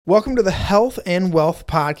Welcome to the Health and Wellth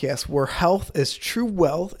Podcast, where health is true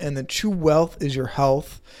wealth and the true wealth is your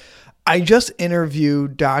health. I just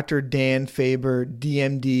interviewed Dr. Dan Faber,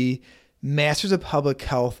 DMD, Masters of Public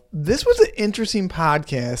Health. This was an interesting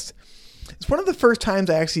podcast. It's one of the first times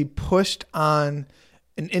I actually pushed on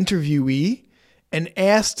an interviewee and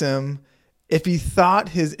asked him if he thought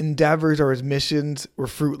his endeavors or his missions were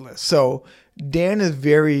fruitless. So Dan is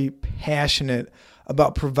very passionate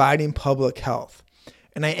about providing public health.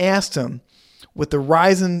 And I asked him, with the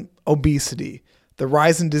rise in obesity, the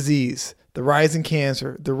rise in disease, the rise in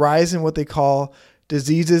cancer, the rise in what they call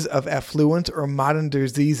diseases of affluence or modern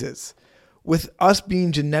diseases, with us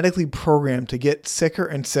being genetically programmed to get sicker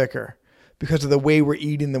and sicker because of the way we're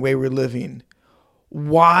eating, the way we're living,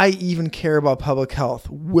 why even care about public health?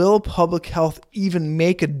 Will public health even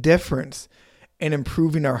make a difference in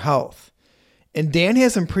improving our health? And Dan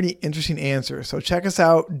has some pretty interesting answers. So check us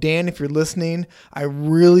out. Dan, if you're listening, I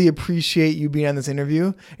really appreciate you being on this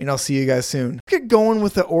interview, and I'll see you guys soon. Get going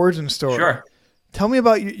with the origin story. Sure. Tell me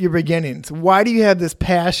about your beginnings. Why do you have this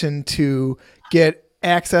passion to get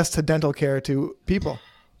access to dental care to people?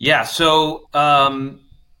 Yeah. So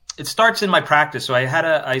it starts in my practice. So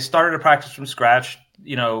I started a practice from scratch.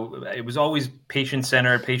 You know, it was always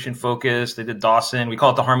patient-centered, patient-focused. They did Dawson. We call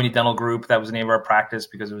it the Harmony Dental Group. That was the name of our practice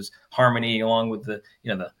because it was harmony along with the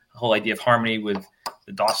whole idea of harmony with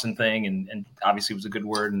the Dawson thing. And obviously it was a good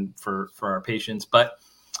word for our patients. But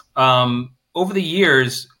over the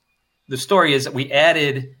years, the story is that we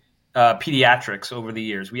added pediatrics over the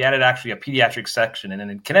years. We added actually a pediatric section. And then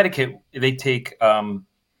in Connecticut, they pay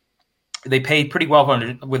pretty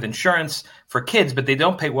well with insurance for kids, but they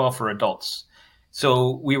don't pay well for adults.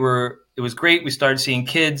 So it was great. We started seeing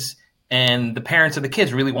kids, and the parents of the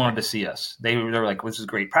kids really wanted to see us. They were like, this is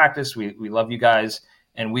great practice. We love you guys,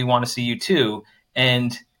 and we want to see you too.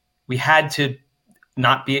 And we had to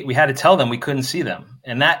tell them we couldn't see them.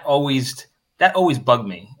 And that always bugged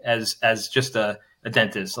me as just a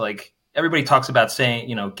dentist. Like, everybody talks about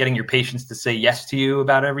saying, getting your patients to say yes to you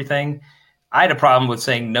about everything. I had a problem with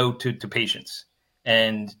saying no to patients,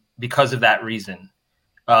 and because of that reason.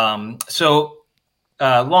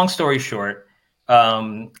 Long story short,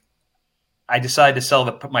 I decided to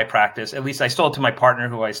sell my practice. At least I sold it to my partner,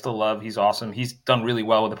 who I still love. He's awesome. He's done really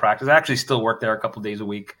well with the practice. I actually still work there a couple of days a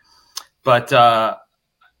week. But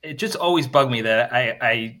it just always bugged me that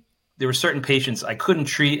there were certain patients I couldn't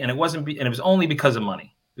treat, and it was only because of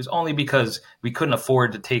money. It was only because we couldn't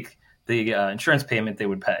afford to take the insurance payment they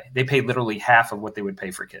would pay. They paid literally half of what they would pay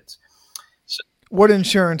for kids. What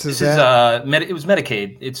insurance is that? It was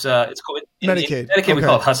Medicaid. It's called Medicaid. Medicaid. Okay. We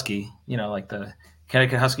call it Husky. Like the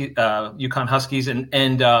Connecticut Husky, Yukon Huskies, and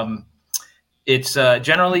it's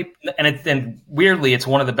generally and weirdly, it's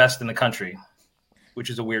one of the best in the country, which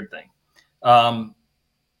is a weird thing.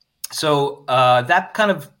 So that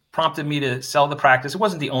kind of prompted me to sell the practice. It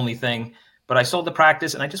wasn't the only thing, but I sold the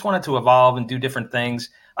practice, and I just wanted to evolve and do different things.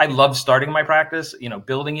 I loved starting my practice.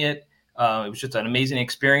 Building it. It was just an amazing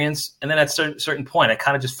experience. And then at a certain point, I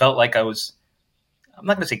kind of just felt like I'm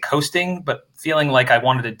not going to say coasting, but feeling like I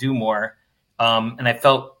wanted to do more. And I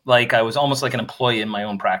felt like I was almost like an employee in my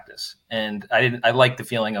own practice. And I liked the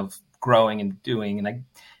feeling of growing and doing.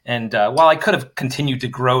 And while I could have continued to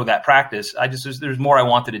grow that practice, there's more I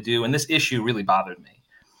wanted to do. And this issue really bothered me.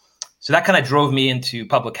 So that kind of drove me into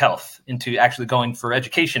public health, into actually going for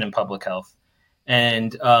education in public health.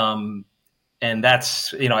 And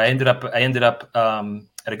that's, I ended up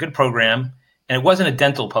at a good program, and it wasn't a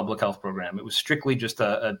dental public health program. It was strictly just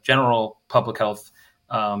a general public health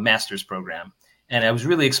master's program. And I was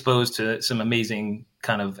really exposed to some amazing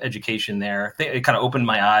kind of education there. It kind of opened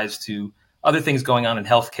my eyes to other things going on in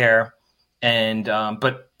healthcare. And,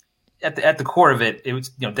 but at the core of it, it was,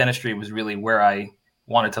 dentistry was really where I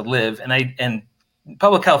wanted to live. And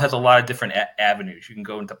public health has a lot of different avenues. You can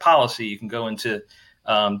go into policy, you can go into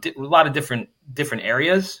a lot of different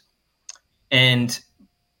areas. And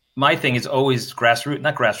my thing is always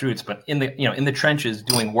not grassroots, but in the trenches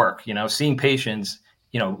doing work, seeing patients,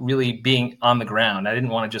 really being on the ground. I didn't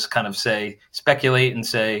want to just kind of speculate and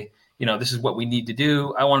say, this is what we need to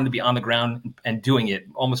do. I wanted to be on the ground and doing it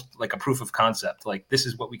almost like a proof of concept. Like, this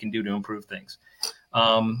is what we can do to improve things.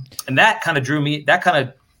 And that kind of drew me,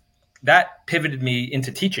 that pivoted me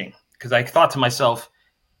into teaching, because I thought to myself,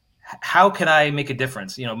 how can I make a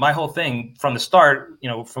difference? My whole thing from the start,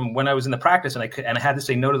 from when I was in the practice and I had to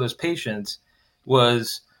say no to those patients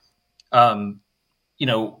was, how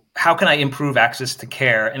can I improve access to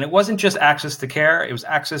care? And it wasn't just access to care, it was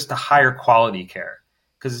access to higher quality care.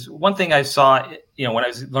 Because one thing I saw, when I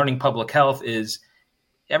was learning public health, is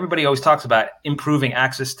everybody always talks about improving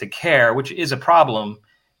access to care, which is a problem,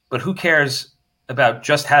 but who cares about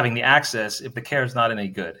just having the access if the care is not any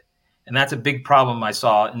good? And that's a big problem I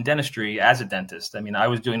saw in dentistry as a dentist. I mean, I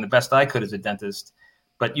was doing the best I could as a dentist,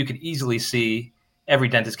 but you could easily see, every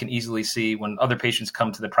dentist can easily see when other patients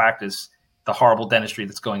come to the practice, the horrible dentistry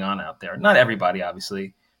that's going on out there. Not everybody,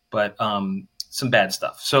 obviously, but some bad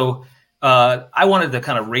stuff. So I wanted to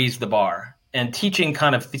kind of raise the bar, and teaching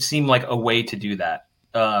kind of seemed like a way to do that,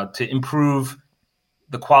 to improve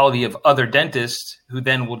the quality of other dentists who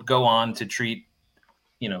then would go on to treat,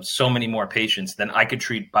 so many more patients than I could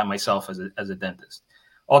treat by myself as a dentist.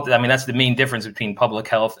 I mean, that's the main difference between public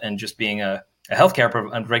health and just being a healthcare,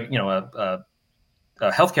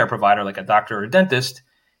 a healthcare provider like a doctor or a dentist.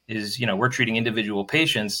 Is, we're treating individual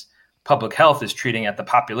patients. Public health is treating at the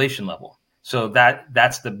population level. So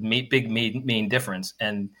that's the big main difference.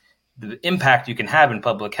 And the impact you can have in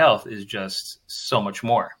public health is just so much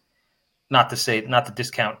more. Not to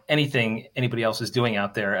discount anything anybody else is doing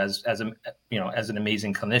out there as an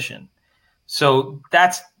amazing clinician. So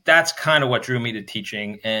that's kind of what drew me to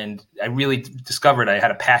teaching. And I really discovered I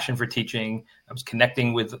had a passion for teaching. I was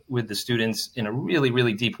connecting with the students in a really,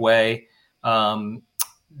 really deep way.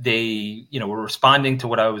 They, were responding to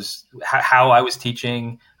how I was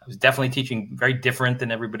teaching. I was definitely teaching very different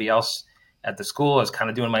than everybody else at the school. I was kind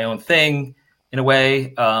of doing my own thing in a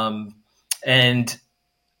way. And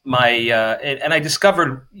I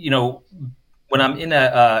discovered, when I'm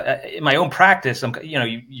in my own practice,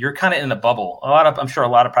 you're kind of in a bubble. I'm sure a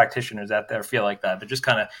lot of practitioners out there feel like that. They're just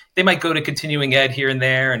they might go to continuing ed here and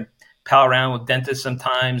there and pal around with dentists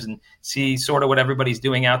sometimes and see sort of what everybody's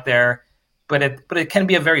doing out there. But it can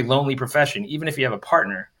be a very lonely profession, even if you have a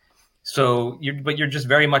partner. So you're just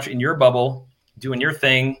very much in your bubble, doing your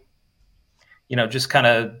thing, just kind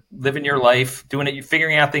of living your life, doing it,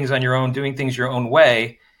 figuring out things on your own, doing things your own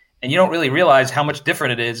way. And you don't really realize how much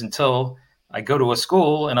different it is until I go to a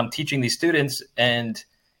school and I'm teaching these students and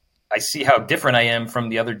I see how different I am from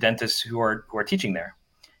the other dentists who are teaching there.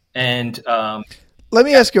 And let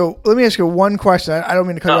me ask you one question. I don't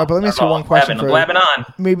mean to cut you off, but let me ask you one question. I'm blabbing on.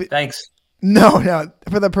 Maybe. Thanks. No.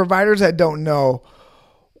 For the providers that don't know,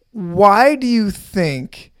 why do you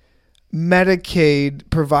think Medicaid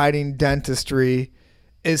providing dentistry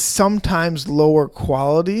is sometimes lower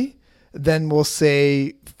quality than, we'll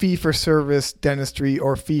say, fee-for-service dentistry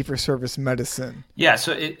or fee-for-service medicine? Yeah,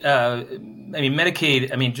 so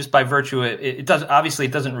Medicaid, just by virtue, it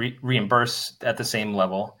doesn't reimburse at the same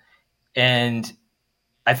level. And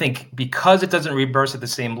I think because it doesn't reimburse at the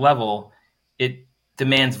same level, it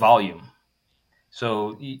demands volume.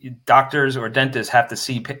 So doctors or dentists have to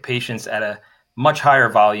see patients at a much higher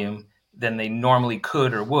volume than they normally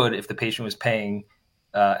could or would if the patient was paying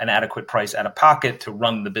an adequate price out of pocket to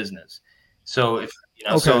run the business. So if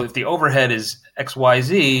the overhead is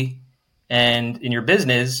XYZ and in your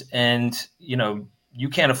business, and you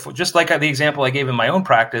can't afford, just like the example I gave in my own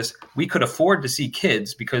practice, we could afford to see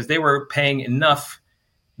kids because they were paying enough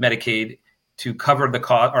Medicaid to cover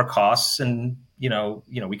our costs, and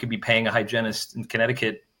we could be paying a hygienist in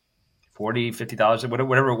Connecticut $40, $50,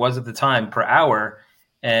 whatever it was at the time per hour,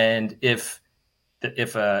 and if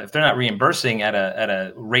they're not reimbursing at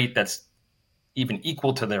a rate that's even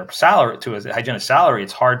equal to their salary, to a hygienist salary,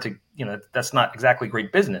 it's hard to, that's not exactly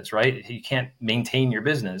great business, right? You can't maintain your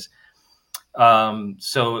business.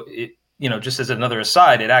 So it, just as another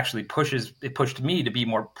aside, it pushed me to be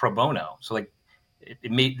more pro bono. So like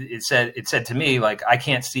it said to me, like, I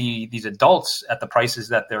can't see these adults at the prices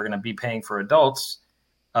that they're going to be paying for adults.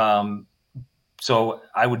 So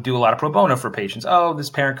I would do a lot of pro bono for patients. Oh, this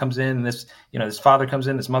parent comes in, this father comes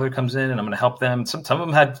in, this mother comes in, and I'm going to help them. Some of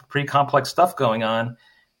them had pretty complex stuff going on.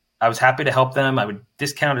 I was happy to help them. I would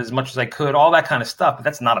discount it as much as I could, all that kind of stuff. But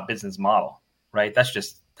that's not a business model, right? That's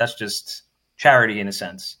just charity in a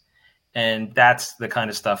sense. And that's the kind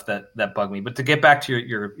of stuff that bugged me. But to get back to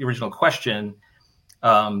your original question,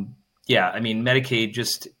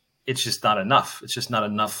 Medicaid it's just not enough. It's just not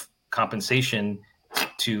enough compensation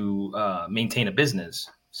to maintain a business.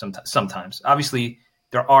 Sometimes, obviously,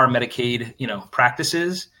 there are Medicaid,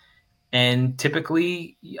 practices, and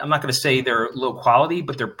typically, I'm not going to say they're low quality,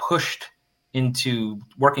 but they're pushed into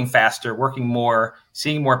working faster, working more,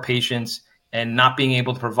 seeing more patients, and not being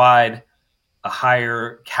able to provide a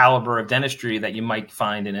higher caliber of dentistry that you might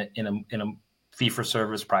find in a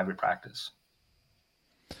fee-for-service private practice.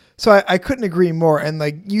 So I couldn't agree more. And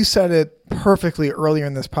like you said it perfectly earlier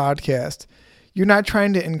in this podcast, you're not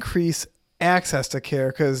trying to increase access to care,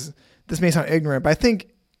 because this may sound ignorant, but I think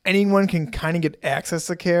anyone can kind of get access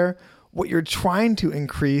to care. What you're trying to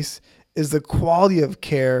increase is the quality of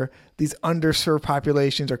care these underserved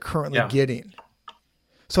populations are currently getting.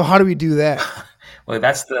 So how do we do that? Well,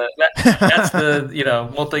 that's the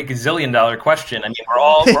multi-gazillion-dollar question. I mean, we're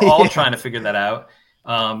all trying to figure that out.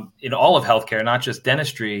 In all of healthcare, not just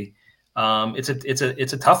dentistry. It's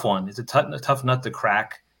a tough one. It's a tough nut to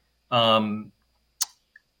crack.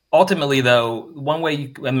 Ultimately, though, one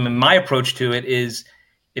way my approach to it is,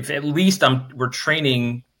 if at least we're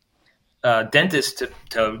training dentists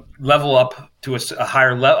to level up to a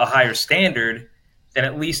higher standard, then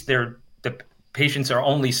at least the patients are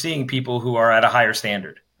only seeing people who are at a higher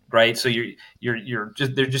standard, right? So they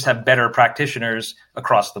just have better practitioners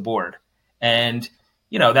across the board, and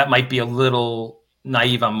that might be a little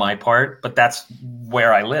naive on my part, but that's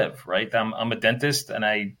where I live, right? I'm a dentist, and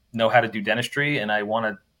I know how to do dentistry, and I want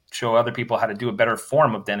to show other people how to do a better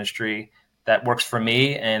form of dentistry that works for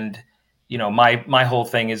me. And my whole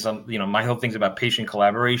thing is about patient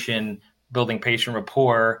collaboration, building patient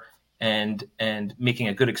rapport, and making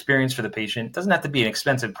a good experience for the patient. It doesn't have to be an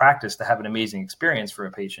expensive practice to have an amazing experience for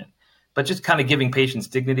a patient, but just kind of giving patients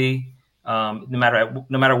dignity, no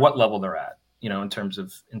matter what level they're at, in terms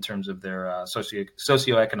of their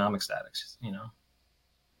socioeconomic status.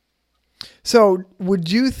 So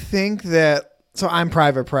would you think that? So I'm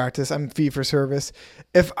private practice, I'm fee for service.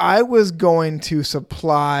 If I was going to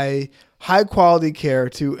supply high quality care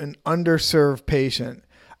to an underserved patient,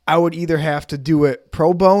 I would either have to do it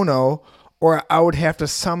pro bono, or I would have to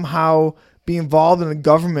somehow be involved in a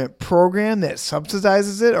government program that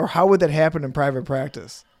subsidizes it, or how would that happen in private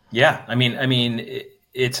practice? Yeah, I mean,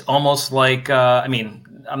 it's almost like, I'm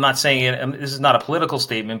not saying it, this is not a political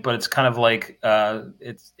statement, but it's kind of like,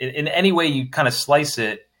 it's in any way you kind of slice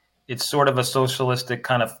it, it's sort of a socialistic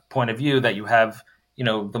kind of point of view that you have,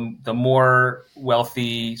 the more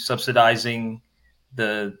wealthy subsidizing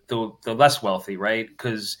the less wealthy, right?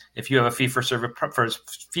 Because if you have a fee for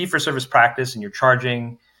service practice and you're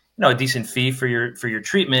charging, a decent fee for your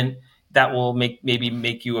treatment, that will make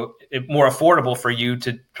you more affordable for you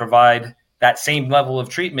to provide that same level of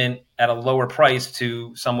treatment at a lower price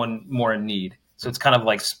to someone more in need. So it's kind of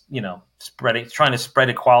like, trying to spread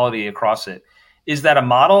equality across it. Is that a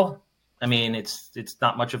model? I mean, it's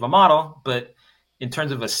not much of a model, but in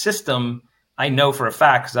terms of a system, I know for a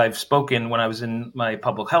fact, because I've spoken when I was in my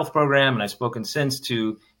public health program, and I've spoken since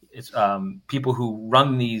to people who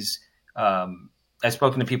run these. I've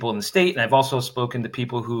spoken to people in the state, and I've also spoken to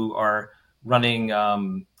people who are running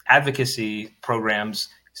advocacy programs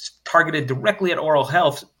targeted directly at oral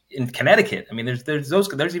health in Connecticut. I mean,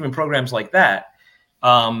 there's even programs like that.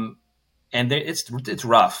 And it's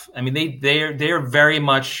rough. I mean, they're very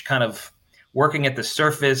much kind of working at the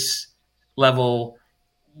surface level,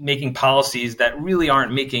 making policies that really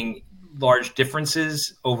aren't making large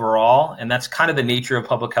differences overall. And that's kind of the nature of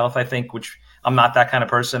public health, I think, which I'm not that kind of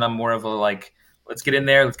person. I'm more of a let's get in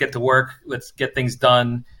there, let's get to work, let's get things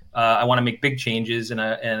done. I want to make big changes, and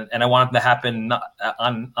I want them to happen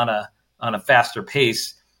on a faster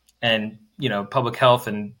pace. And public health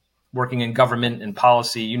and working in government and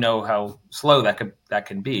policy, how slow that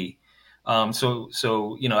can be. So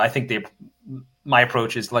I think my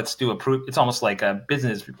approach is, let's do a proof. It's almost like a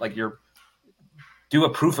business, like do a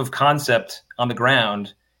proof of concept on the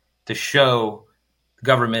ground to show the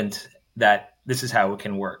government that this is how it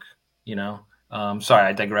can work. Sorry,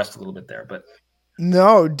 I digressed a little bit there, but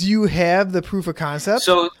no. Do you have the proof of concept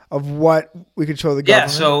of what we could show the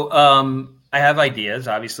government? Yeah. So I have ideas.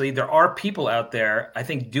 Obviously, there are people out there, I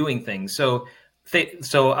think, doing things. So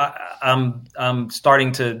I'm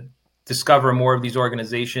starting to discover more of these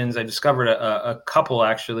organizations. I discovered a couple,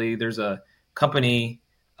 actually. There's a company.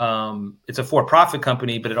 It's a for-profit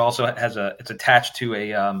company, but it also it's attached to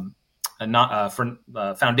a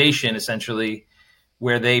foundation, essentially,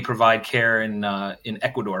 where they provide care in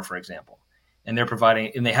Ecuador, for example. And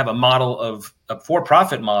they have a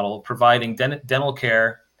for-profit model providing dental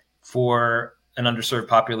care for an underserved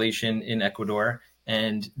population in Ecuador.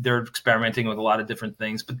 And they're experimenting with a lot of different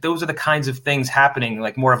things. But those are the kinds of things happening,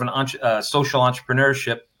 like more of an social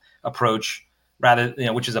entrepreneurship approach,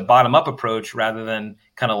 which is a bottom-up approach, rather than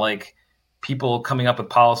kind of like people coming up with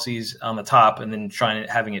policies on the top and then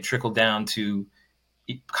having it trickle down to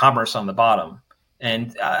commerce on the bottom.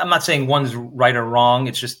 And I'm not saying one's right or wrong.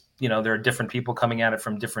 It's just, there are different people coming at it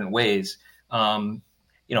from different ways.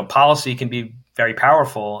 Policy can be very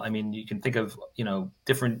powerful. I mean, you can think of,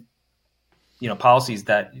 different, policies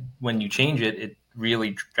that when you change it, it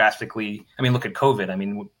really drastically, look at COVID. I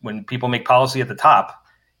mean, when people make policy at the top,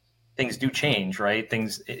 things do change, right?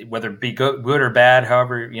 Things, whether it be good or bad,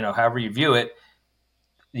 however you view it,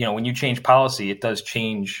 when you change policy, it does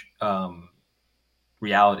change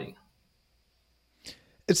reality.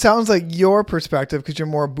 it sounds like your perspective, because you're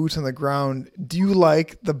more boots on the ground. Do you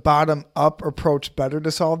like the bottom up approach better to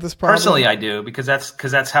solve this problem? Personally, I do, because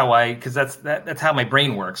that's how my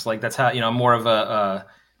brain works. Like that's how, I'm more of a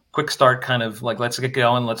quick start kind of like, let's get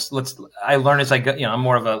going. I learn as I go, I'm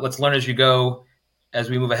more of a let's learn as you go as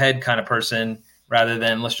we move ahead kind of person, rather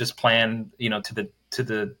than let's just plan, to the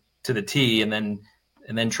T and then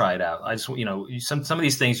try it out. I just, some of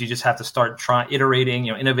these things you just have to start iterating,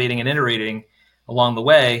 innovating and iterating along the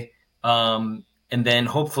way. And then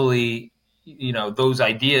hopefully, those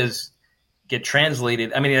ideas get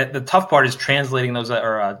translated. I mean, the tough part is translating those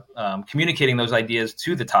or communicating those ideas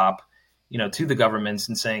to the top, to the governments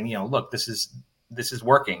and saying, look, this is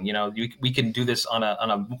working. We can do this on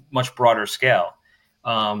a much broader scale.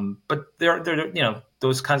 But there,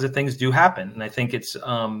 those kinds of things do happen. And I think it's,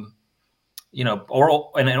 oral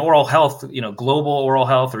health, global oral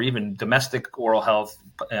health or even domestic oral health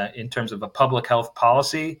in terms of a public health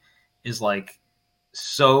policy is like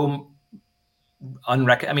so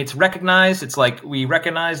it's recognized. It's like we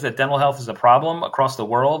recognize that dental health is a problem across the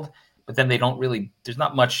world, but then there's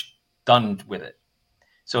not much done with it.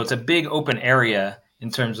 So it's a big open area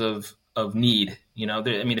in terms of need.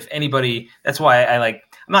 If anybody, that's why I'm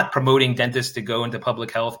not promoting dentists to go into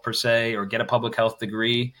public health per se or get a public health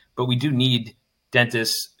degree, but we do need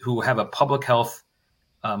dentists who have a public health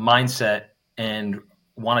mindset and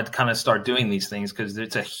want to kind of start doing these things, because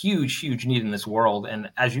it's a huge, huge need in this world.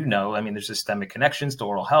 And as you know, there's systemic connections to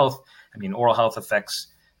oral health. Oral health affects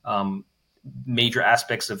major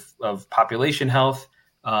aspects of population health.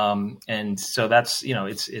 And so that's,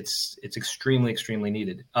 it's extremely, extremely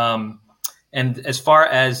needed. And as far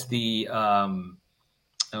as the, I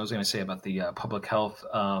was going to say about the public health,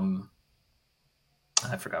 I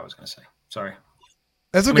forgot what I was going to say. Sorry.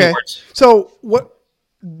 That's okay. So what?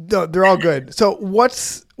 No, they're all good. So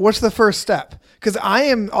what's the first step? Because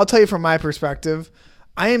I'll tell you from my perspective,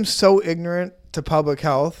 I am so ignorant to public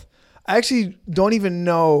health. I actually don't even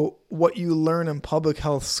know what you learn in public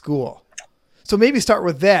health school. So maybe start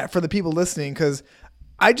with that for the people listening, because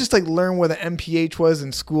I just learned where the MPH was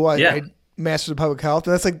in school. I mastered public health,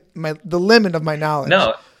 and that's the limit of my knowledge.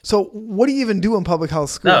 No. So what do you even do in public health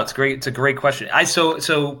school? No, it's great. It's a great question.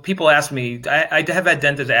 So people ask me, I have had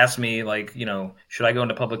dentists ask me should I go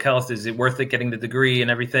into public health? Is it worth it getting the degree and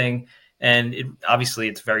everything? And obviously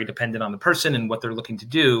it's very dependent on the person and what they're looking to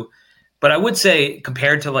do. But I would say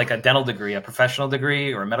compared to a dental degree, a professional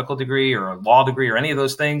degree or a medical degree or a law degree or any of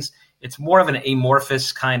those things, it's more of an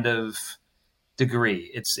amorphous kind of degree.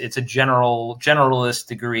 It's a generalist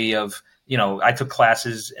degree of, I took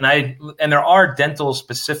classes and there are dental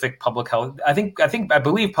specific public health. I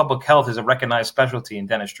believe public health is a recognized specialty in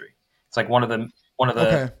dentistry. It's like one of the,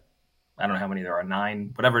 okay. I don't know how many there are,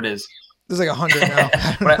 9, whatever it is. There's 100 now.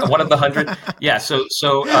 One of the 100. Yeah. So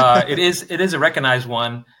it is a recognized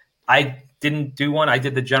one. I didn't do one. I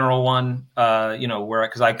did the general one,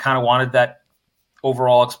 because I kind of wanted that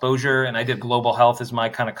overall exposure, and I did global health as my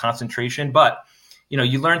kind of concentration. But,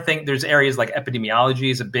 you learn things. There's areas like epidemiology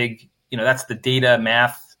is a big, that's the data,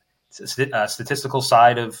 math, statistical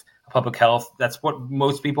side of public health. That's what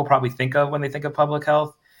most people probably think of when they think of public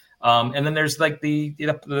health. And then there's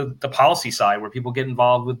the policy side where people get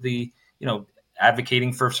involved with the,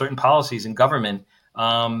 advocating for certain policies in government.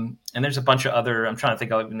 And there's a bunch of other, I'm trying to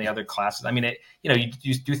think of in the other classes.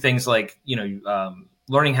 You do things like,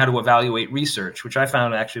 learning how to evaluate research, which I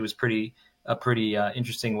found actually was a pretty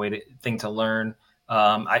interesting thing to learn.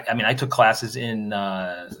 I took classes in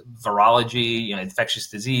virology, infectious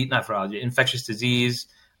disease.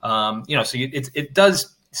 So it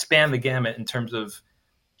does span the gamut in terms of.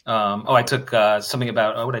 I took something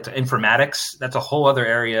about informatics. That's a whole other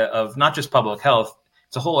area of not just public health.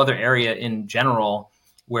 It's a whole other area in general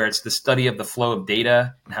where it's the study of the flow of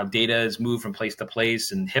data and how data is moved from place to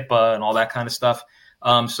place and HIPAA and all that kind of stuff.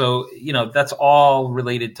 So that's all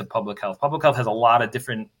related to public health. Public health has a lot of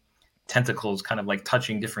different tentacles kind of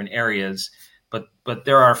touching different areas, but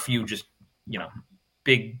there are a few just,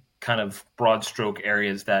 big kind of broad stroke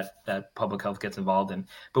areas that public health gets involved in.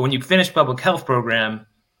 But when you finish public health program,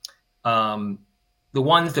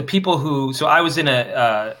 the people who, so I was in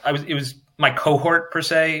it was my cohort per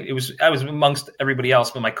se. I was amongst everybody else,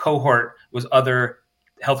 but my cohort was other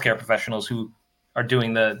healthcare professionals who are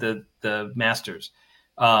doing the masters.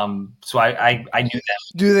 So I knew them.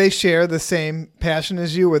 Do they share the same passion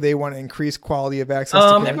as you, where they want to increase quality of access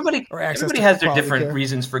to care? Everybody has their different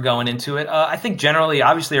reasons for going into it. I think generally,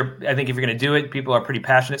 obviously, I think if you're going to do it, people are pretty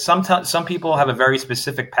passionate. Some people have a very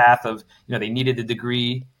specific path of, they needed a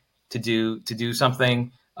degree to do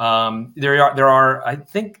something. There are, I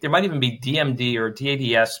think there might even be DMD or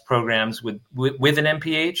DADS programs with an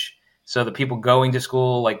MPH. So the people going to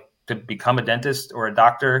school, like to become a dentist or a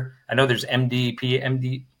doctor. I know there's MD,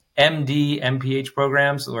 MPH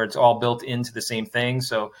programs where it's all built into the same thing.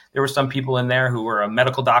 So there were some people in there who were a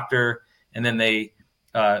medical doctor, and then they,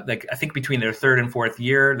 like I think between their third and fourth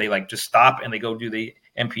year, they like just stop and they go do the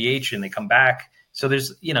MPH and they come back. So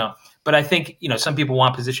there's, but I think, some people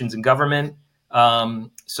want positions in government.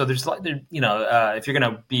 So there's like, if you're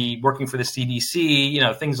going to be working for the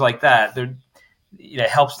CDC, things like that, it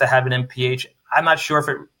helps to have an MPH. I'm not sure if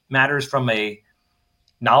it matters from a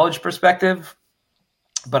knowledge perspective,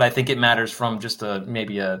 but I think it matters from just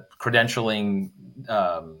maybe a credentialing,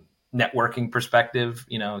 networking perspective.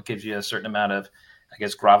 It gives you a certain amount of, I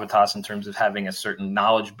guess, gravitas in terms of having a certain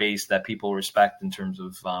knowledge base that people respect in terms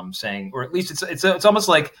of saying, or at least it's almost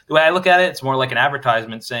like the way I look at it, it's more like an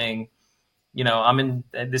advertisement saying,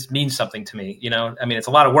 this means something to me. It's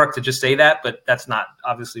a lot of work to just say that, but that's not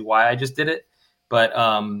obviously why I just did it. But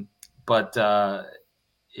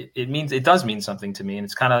it does mean something to me, and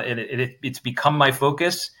it's kind of it's become my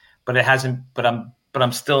focus, but it hasn't. But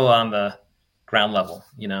I'm still on the ground level.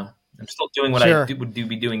 I'm still doing what Sure. I would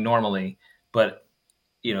be doing normally, but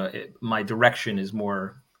my direction is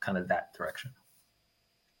more kind of that direction.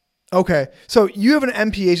 Okay, so you have an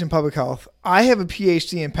MPH in public health. I have a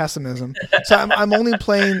PhD in pessimism. So I'm only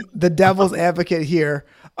playing the devil's advocate here.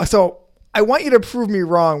 So I want you to prove me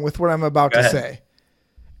wrong with what I'm about to say.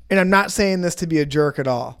 And I'm not saying this to be a jerk at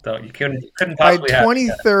all. So you couldn't possibly by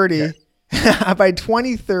 2030, by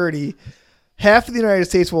 2030, half of the United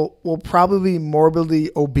States will probably be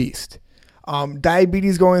morbidly obese.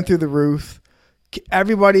 Diabetes going through the roof.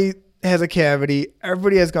 Everybody has a cavity.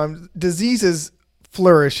 Everybody has gums. Diseases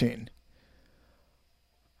flourishing.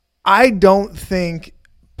 I don't think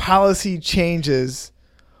policy changes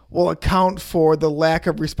will account for the lack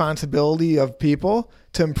of responsibility of people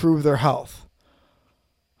to improve their health.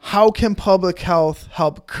 How can public health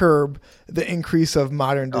help curb the increase of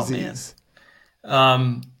modern disease?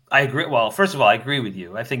 I agree. Well, first of all, I agree with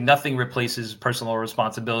you. I think nothing replaces personal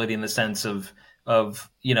responsibility in the sense of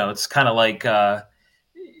it's kind of like,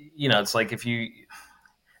 it's like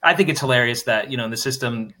I think it's hilarious that, in the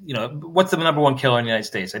system, what's the number one killer in the United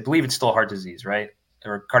States? I believe it's still heart disease, right?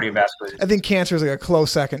 Or cardiovascular disease. I think cancer is like a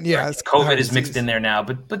close second. Yeah. Right. COVID is mixed in there now,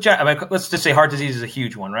 but let's just say heart disease is a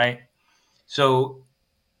huge one, right? So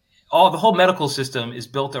the whole medical system is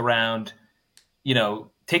built around,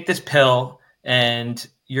 take this pill and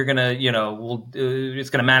you're going to, it's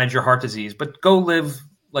going to manage your heart disease, but go live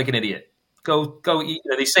like an idiot. Go eat.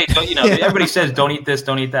 They say, everybody says don't eat this,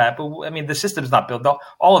 don't eat that. But the system's not built.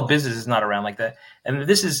 All of business is not around like that. And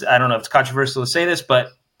this is, I don't know if it's controversial to say this, but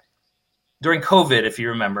during COVID, if you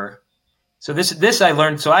remember, so this I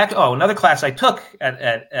learned. So another class I took at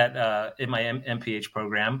in my MPH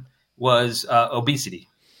program was obesity.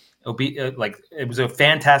 It was a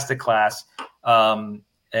fantastic class. So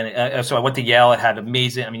I went to Yale. It had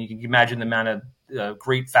amazing. You can imagine the amount of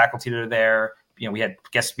great faculty that are there. We had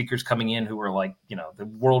guest speakers coming in who were like, the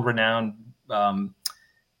world-renowned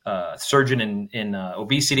surgeon in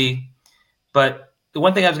obesity. But the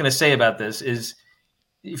one thing I was going to say about this is,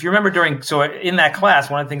 if you remember in that class,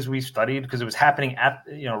 one of the things we studied, because it was happening at,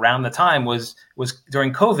 around the time was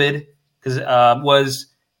during COVID, because was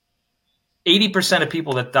 80% of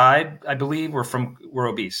people that died, I believe, were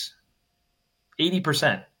obese.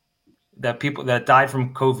 80% that people that died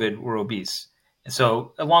from COVID were obese. And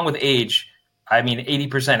so along with age,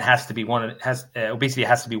 80% has to be obesity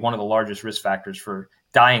has to be one of the largest risk factors for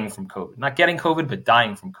dying from COVID. Not getting COVID, but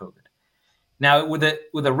dying from COVID. Now, with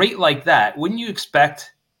a rate like that, wouldn't you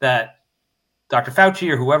expect that Dr. Fauci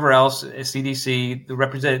or whoever else, CDC, the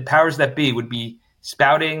represented powers that be, would be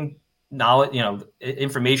spouting knowledge,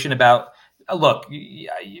 information about, look, you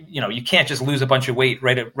can't just lose a bunch of weight,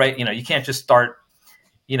 right? You can't just start,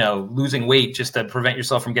 losing weight just to prevent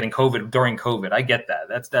yourself from getting COVID during COVID. I get that.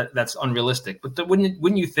 That's unrealistic. But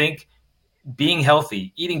wouldn't you think being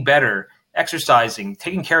healthy, eating better, exercising,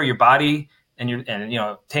 taking care of your body, and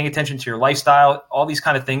paying attention to your lifestyle, all these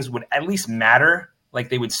kind of things would at least matter? Like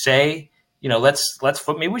they would say,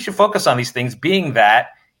 maybe we should focus on these things. Being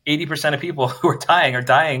that 80% of people who are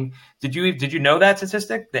dying. Did you know that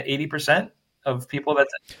statistic? That 80% of people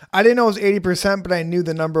I didn't know it was 80%, but I knew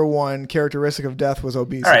the number one characteristic of death was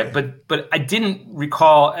obesity. All right, but I didn't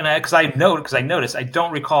recall, and because I noticed, I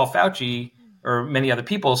don't recall Fauci or many other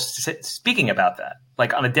people speaking about that,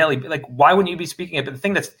 like on a daily. Like, why wouldn't you be speaking about the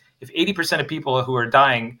thing that's, if 80% of people who are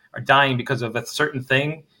dying because of a certain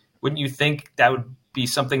thing, wouldn't you think that would be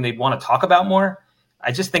something they'd want to talk about more?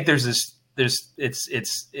 I just think there's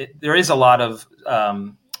there is a lot of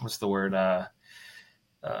what's the word? I'm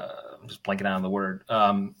just blanking out on the word.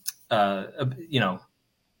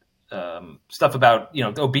 Stuff about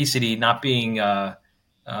obesity not being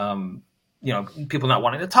people not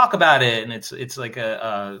wanting to talk about it, and it's like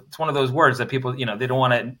it's one of those words that people they don't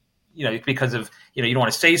want to because of you don't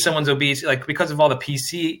want to say someone's obese, like because of all the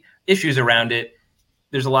PC issues around it.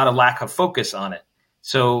 There's a lot of lack of focus on it.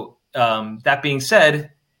 So that being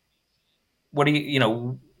said, what are you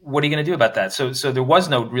going to do about that? So there was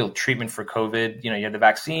no real treatment for COVID. You had the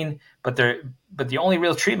vaccine, but the only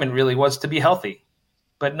real treatment really was to be healthy.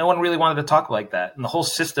 But no one really wanted to talk like that, and the whole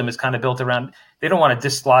system is kind of built around. They don't want to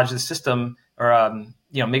dislodge the system or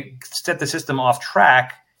set the system off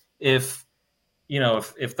track if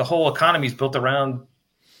the whole economy is built around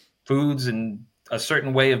foods and a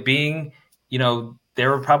certain way of being. They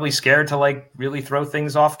were probably scared to like really throw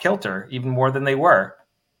things off kilter even more than they were.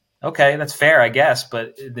 Okay, that's fair, I guess.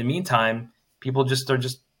 But in the meantime, people just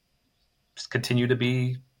continue to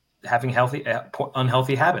be having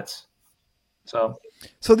unhealthy habits.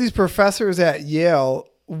 So these professors at Yale,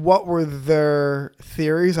 what were their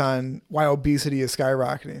theories on why obesity is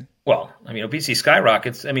skyrocketing? Well, obesity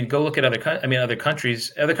skyrockets. Go look at other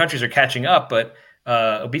countries. Other countries are catching up, but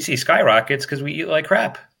obesity skyrockets because we eat like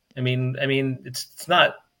crap. It's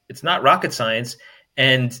not rocket science.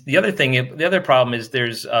 And the other problem is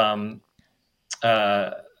there's I don't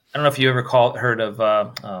know if you ever heard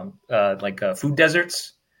of food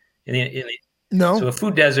deserts No. So a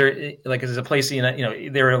food desert, is a place,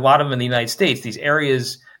 there are a lot of them in the United States, these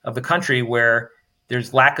areas of the country where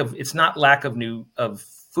there's it's not lack of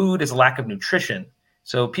food, it's a lack of nutrition.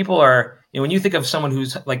 So people are, when you think of someone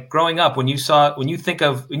who's like growing up, when you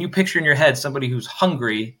picture in your head somebody who's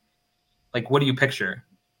hungry, like what do you picture?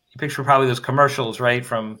 You picture probably those commercials, right?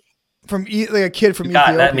 From like a kid from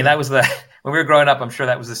Ethiopia. That was when we were growing up, I'm sure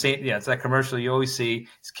that was the same. Yeah, it's that commercial you always see.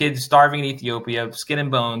 It's kids starving in Ethiopia, skin and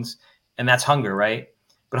bones. And that's hunger, right?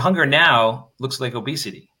 But hunger now looks like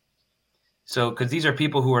obesity. So, because these are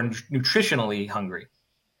people who are nutritionally hungry.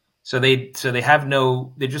 So they're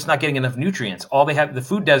just not getting enough nutrients. All they have, the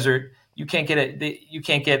food desert, you can't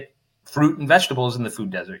get fruit and vegetables in the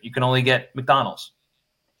food desert. You can only get McDonald's.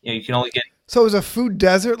 You can only get. So is a food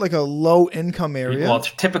desert like a low income area? Well,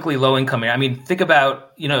 it's typically low income area. Think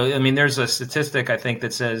about, there's a statistic I think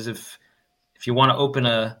that says if you want to open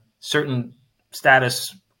a certain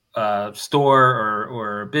status store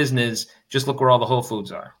or business, just look where all the Whole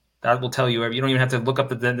Foods are. That will tell you. You don't even have to look up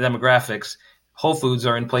the demographics. Whole Foods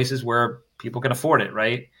are in places where people can afford it,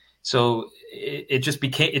 right? So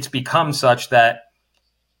it's become such that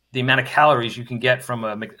the amount of calories you can get from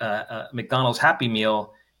a McDonald's Happy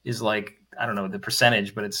Meal is like, I don't know the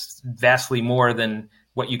percentage, but it's vastly more than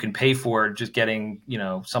what you can pay for just getting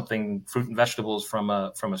something fruit and vegetables from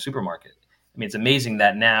a supermarket. It's amazing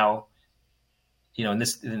that now. In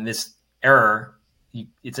this era,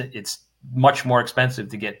 it's much more expensive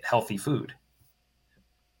to get healthy food.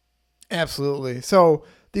 Absolutely. So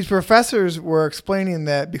these professors were explaining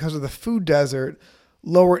that because of the food desert,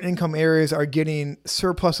 lower income areas are getting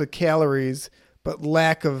surplus of calories, but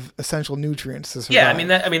lack of essential nutrients to survive.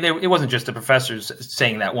 Yeah, it wasn't just the professors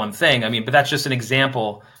saying that one thing. But that's just an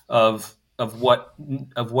example of what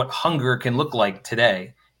hunger can look like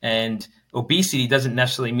today. And obesity doesn't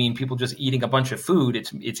necessarily mean people just eating a bunch of food.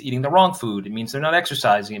 It's eating the wrong food. It means they're not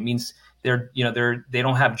exercising. It means they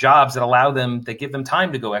don't have jobs that give them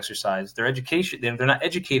time to go exercise. They're not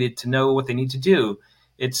educated to know what they need to do.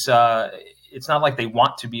 It's not like they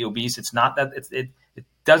want to be obese. It's not that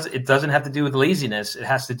it doesn't have to do with laziness. It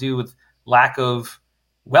has to do with lack of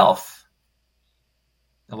wealth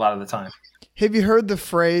a lot of the time. Have you heard the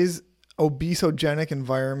phrase obesogenic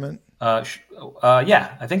environment?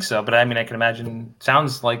 Yeah, I think so. But I can imagine.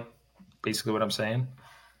 Sounds like basically what I'm saying.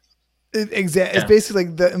 Exactly. Yeah. It's basically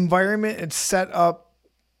like the environment. It's set up,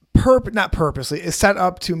 not purposely. It's set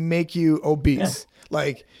up to make you obese. Yeah.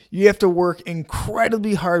 Like you have to work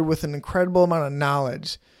incredibly hard with an incredible amount of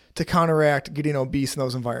knowledge to counteract getting obese in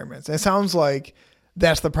those environments. And it sounds like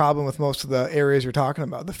that's the problem with most of the areas you're talking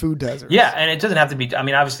about, the food deserts. Yeah, and it doesn't have to be.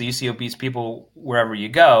 Obviously, you see obese people wherever you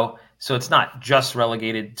go. So it's not just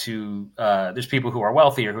relegated to there's people who are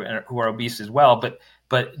wealthy or who are obese as well.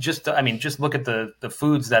 But just look at the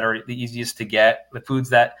foods that are the easiest to get. The foods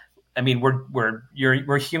that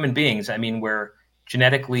we're human beings. We're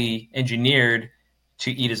genetically engineered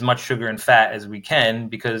to eat as much sugar and fat as we can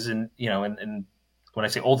because in when I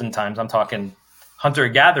say olden times, I'm talking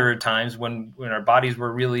hunter-gatherer times when our bodies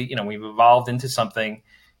were really we've evolved into something.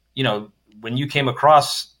 When you came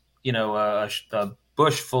across a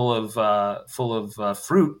bush full of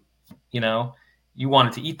fruit you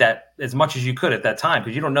wanted to eat that as much as you could at that time,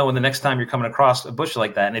 because you don't know when the next time you're coming across a bush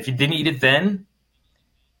like that. And if you didn't eat it then,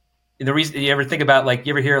 the reason you ever think about, like,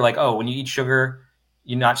 you ever hear like, oh, when you eat sugar,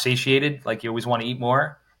 you're not satiated, like you always want to eat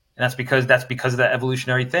more. And that's because of that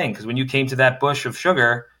evolutionary thing. Because when you came to that bush of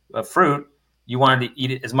sugar, of fruit, you wanted to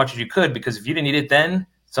eat it as much as you could, because if you didn't eat it then,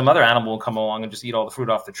 some other animal will come along and just eat all the fruit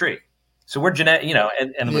off the tree. So we're genetic,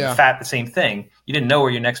 and with fat, the same thing. You didn't know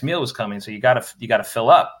where your next meal was coming, so you got to fill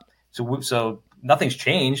up. So nothing's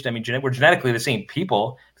changed. I mean, we're genetically the same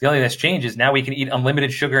people. The only thing that's changed is now we can eat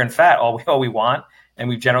unlimited sugar and fat all we want, and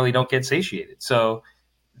we generally don't get satiated. So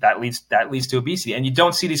that leads to obesity, and you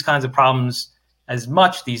don't see these kinds of problems as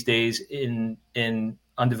much these days in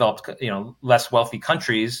undeveloped, less wealthy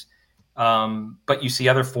countries. But you see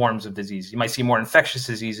other forms of disease. You might see more infectious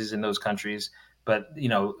diseases in those countries. But,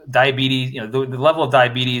 diabetes, the level of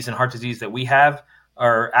diabetes and heart disease that we have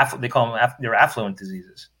they call them, they're affluent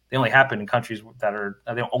diseases. They only happen in countries they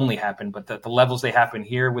don't only happen, but the levels they happen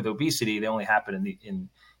here with obesity, they only happen in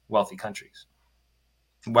wealthy countries,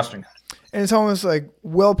 Western countries. And it's almost like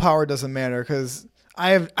willpower doesn't matter, because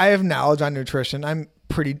I have knowledge on nutrition. I'm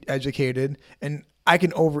pretty educated, and I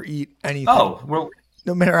can overeat anything. Oh,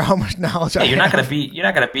 no matter how much knowledge I have. You're not going to beat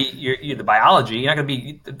the biology. You're not going to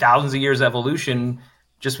beat thousands of years of evolution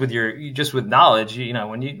just with knowledge.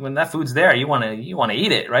 When that food's there, you want to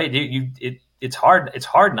eat it, right? It's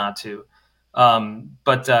hard not to. Yeah,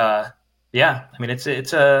 I mean,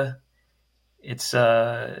 it's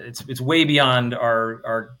way beyond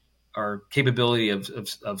our capability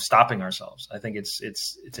of stopping ourselves. I think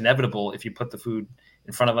it's inevitable if you put the food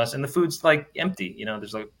in front of us, and the food's like empty.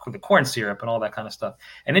 There's like the corn syrup and all that kind of stuff.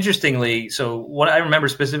 And interestingly, so what I remember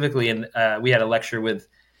specifically, and we had a lecture with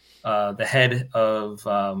the head of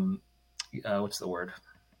what's the word?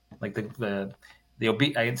 Like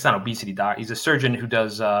it's not obesity doc. He's a surgeon who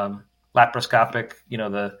does laparoscopic.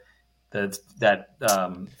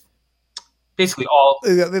 Basically all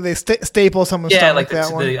they staple someone's stomach.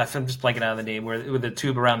 That one. I'm just blanking out of the name, with the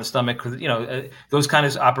tube around the stomach, those kind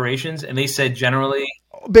of operations. And they said generally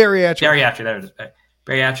bariatric. There it is.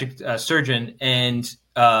 Bariatric surgeon, and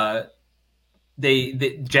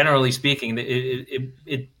they generally speaking,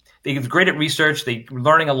 they're great at research. They're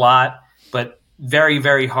learning a lot, but very,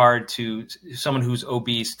 very hard to someone who's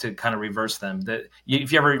obese to kind of reverse them.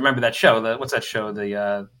 If you ever remember that show, what's that show?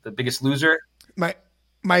 The Biggest Loser.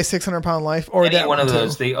 My 600-pound life, or any that one of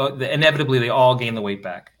those, they inevitably they all gain the weight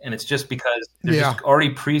back, and it's just because they're just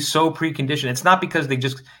already preconditioned. It's not because they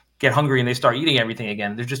just get hungry and they start eating everything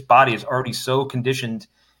again. Their just body is already so conditioned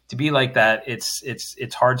to be like that.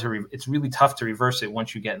 It's hard to it's really tough to reverse it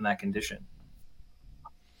once you get in that condition.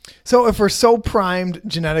 So if we're so primed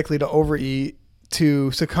genetically to overeat,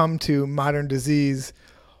 to succumb to modern disease,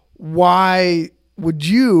 why would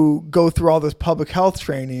you go through all this public health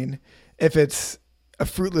training if it's a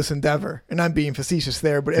fruitless endeavor? And I'm being facetious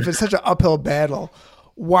there, but if it's such an uphill battle,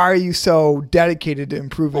 why are you so dedicated to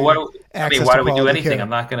improving access why to do we do anything? care? I'm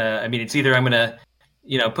not going to, it's either I'm going to,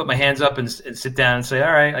 put my hands up and sit down and say,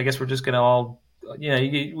 all right, I guess we're just going to all,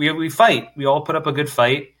 we fight. We all put up a good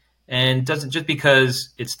fight, and just because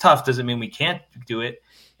it's tough doesn't mean we can't do it.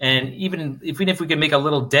 And even if we can make a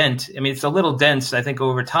little dent, it's a little dent, I think,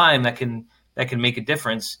 over time that can make a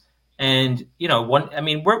difference. And,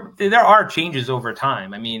 there are changes over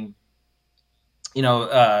time.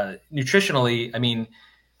 Nutritionally,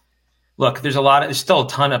 look, there's still a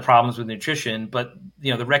ton of problems with nutrition, but,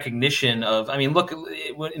 the recognition of, look,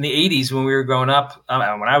 in the 80s when we were growing up, when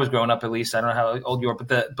I was growing up, at least, I don't know how old you are,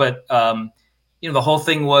 but the whole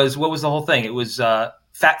thing was, what was the whole thing? It was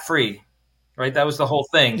fat free, right? That was the whole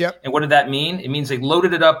thing. Yep. And what did that mean? It means they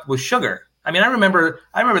loaded it up with sugar. I remember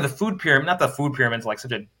the food pyramid, not the food pyramid's like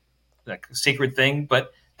such a sacred thing,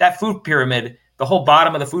 but that food pyramid, the whole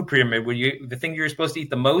bottom of the food pyramid, the thing you're supposed to eat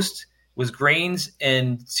the most was grains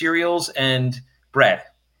and cereals and bread,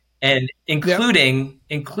 and including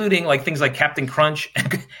like things like Captain Crunch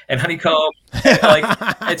and honeycomb. Like,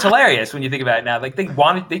 it's hilarious when you think about it now. Like,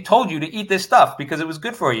 they told you to eat this stuff because it was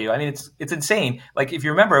good for you. It's insane. Like, if you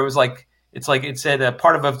remember, it was like, it's like it said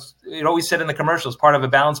it always said in the commercials, part of a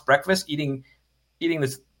balanced breakfast, eating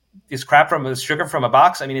this crap from the sugar from a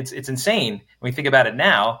box. It's insane when we think about it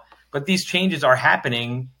now, but these changes are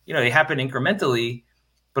happening, they happen incrementally,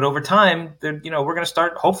 but over time, we're going to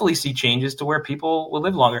start hopefully see changes to where people will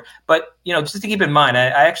live longer. But, just to keep in mind,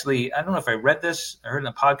 I don't know if I read this, I heard in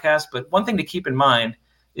a podcast, but one thing to keep in mind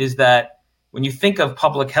is that when you think of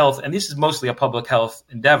public health, and this is mostly a public health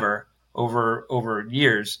endeavor over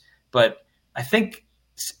years, but I think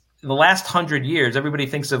in the last 100 years, everybody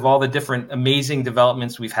thinks of all the different amazing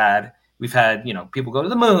developments we've had we've had, people go to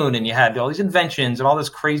the moon, and you had all these inventions and all this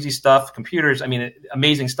crazy stuff, computers. I mean,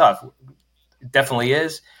 amazing stuff. It definitely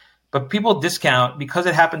is. But people discount, because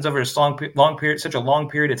it happens over such a long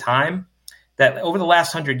period of time, that over the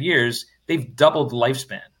last 100 years, they've doubled the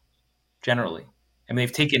lifespan generally. I mean,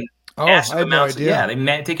 they've taken massive amounts.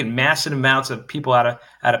 They've taken massive amounts of people out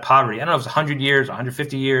of poverty. I don't know if it's 100 years,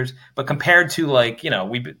 150 years, but compared to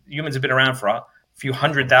humans have been around for a few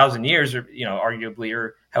 100,000 years, or arguably,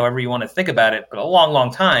 or however you want to think about it, but a long,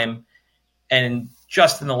 long time. And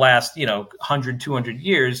just in the last 100, 200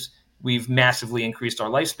 years, we've massively increased our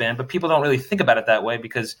lifespan. But people don't really think about it that way,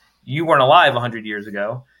 because you weren't alive 100 years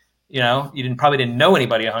ago. You probably didn't know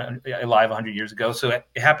anybody alive 100 years ago. So it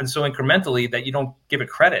happened so incrementally that you don't give it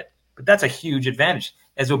credit. But that's a huge advantage.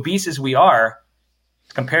 As obese as we are,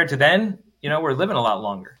 compared to then, we're living a lot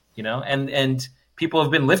longer, and people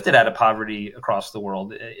have been lifted out of poverty across the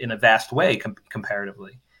world in a vast way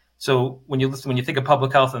comparatively. So when you think of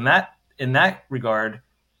public health in that regard,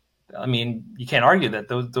 I mean, you can't argue that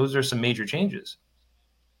those are some major changes.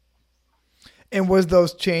 And was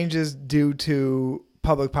those changes due to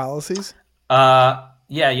public policies? Yeah.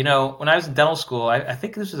 When I was in dental school, I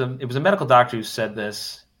think it was a medical doctor who said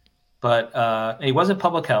this, but he wasn't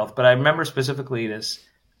public health, but I remember specifically this.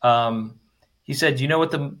 He said, "You know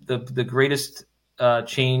what the greatest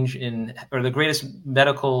change or the greatest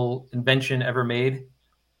medical invention ever made?"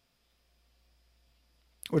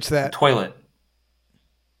 What's that? The toilet.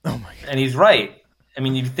 Oh my God. And he's right. I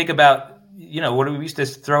mean, you think about, what we used to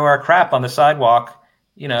throw our crap on the sidewalk,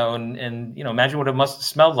 and imagine what it must have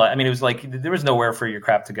smelled like. I mean, it was like there was nowhere for your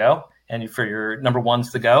crap to go and for your number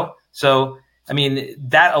ones to go. So, I mean,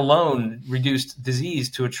 that alone reduced disease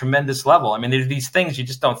to a tremendous level. I mean, there's these things you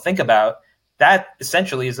just don't think about. That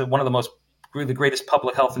essentially is one of the greatest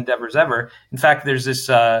public health endeavors ever. In fact, there's this,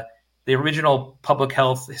 the original public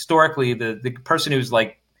health, historically, the person who's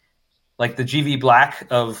like the G.V. Black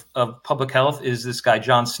of public health is this guy,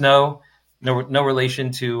 Jon Snow. No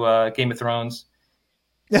relation to Game of Thrones.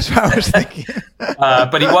 That's what I was thinking.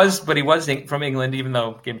 But he was from England, even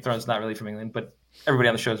though Game of Thrones is not really from England. But everybody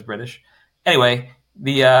on the show is British. Anyway,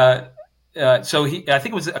 I think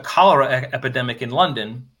it was a cholera epidemic in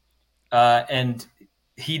London, and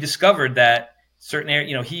he discovered that certain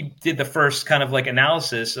area. He did the first kind of like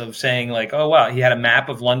analysis of saying like, oh wow, he had a map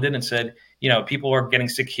of London and said, people are getting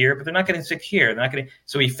sick here, but they're not getting sick here. They're not getting.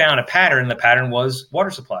 So he found a pattern. And the pattern was water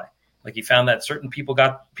supply. Like he found that certain people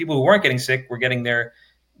who weren't getting sick were getting their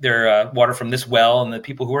water from this well, and the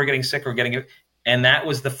people who were getting sick were getting it. And that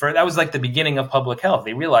was that was like the beginning of public health.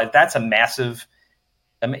 They realized that's a massive.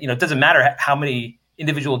 It doesn't matter how many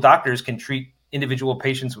individual doctors can treat individual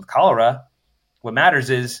patients with cholera. What matters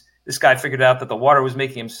is this guy figured out that the water was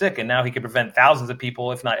making him sick, and now he could prevent thousands of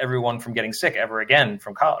people, if not everyone, from getting sick ever again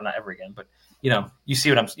from cholera. Not ever again, but you see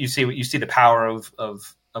the power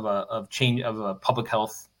of change of a public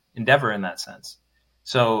health endeavor in that sense.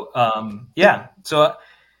 So so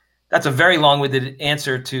that's a very long-winded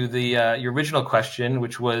answer to the your original question,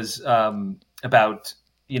 which was about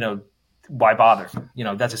why bother.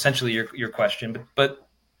 That's essentially your question. But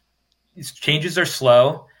changes are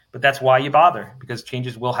slow, but that's why you bother, because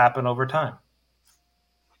changes will happen over time.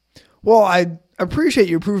 Well, I appreciate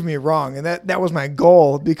you proving me wrong, and that was my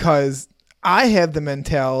goal, because I have the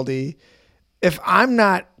mentality, if I'm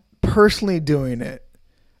not personally doing it,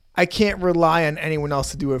 I can't rely on anyone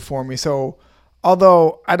else to do it for me. So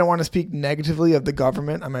although I don't want to speak negatively of the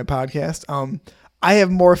government on my podcast, I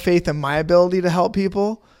have more faith in my ability to help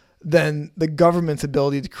people than the government's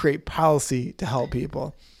ability to create policy to help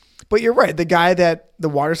people. But you're right. The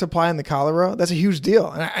water supply and the cholera, that's a huge deal.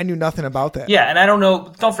 And I knew nothing about that. Yeah. And I don't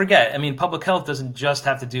know, don't forget, I mean, public health doesn't just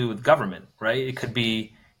have to do with government, right? It could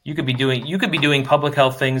be, you could be doing public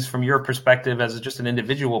health things from your perspective as just an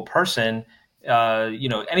individual person,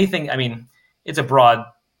 anything. I memean, it's a broad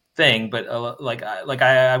thing, but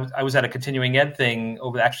I was at a continuing ed thing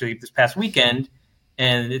over actually this past weekend,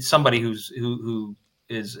 and it's somebody who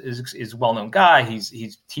is a well-known guy.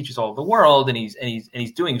 He teaches all over the world, and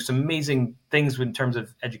he's doing some amazing things in terms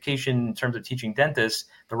of education, in terms of teaching dentists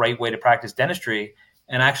the right way to practice dentistry.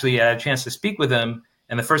 And actually, I had a chance to speak with him,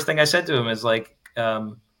 and the first thing I said to him is like,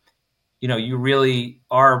 you really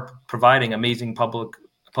are providing amazing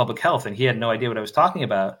public health, and he had no idea what I was talking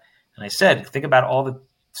about. And I said, think about all the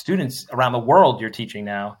students around the world you're teaching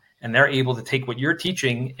now, and they're able to take what you're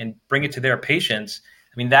teaching and bring it to their patients.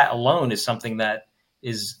 I mean, that alone is something that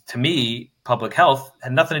is, to me, public health.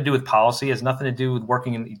 Had nothing to do with policy, has nothing to do with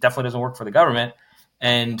working, and it definitely doesn't work for the government,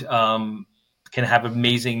 and can have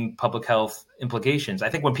amazing public health implications. I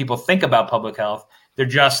think when people think about public health, they're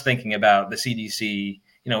just thinking about the CDC,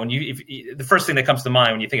 when the first thing that comes to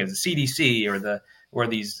mind when you think of the CDC or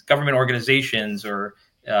these government organizations or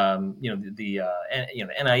the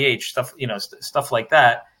NIH stuff, stuff like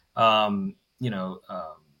that, the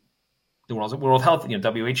World Health,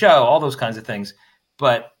 WHO, all those kinds of things.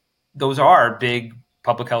 But those are big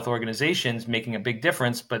public health organizations making a big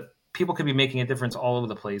difference, but people could be making a difference all over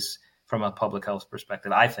the place from a public health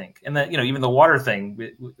perspective, I think. And that, even the water thing,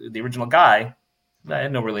 the original guy, I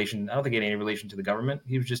had no relation. I don't think he had any relation to the government.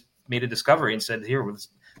 He was just made a discovery and said, here,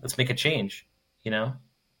 let's make a change,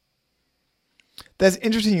 That's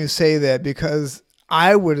interesting you say that, because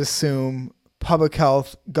I would assume public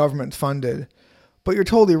health government funded, but you're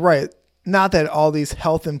totally right. Not that all these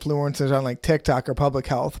health influencers on like TikTok are public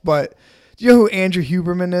health, but do you know who Andrew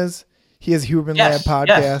Huberman is? He has Huberman Lab podcast.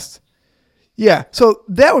 Yes. Yeah. So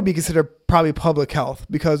that would be considered probably public health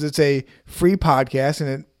because it's a free podcast and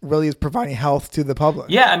it really is providing health to the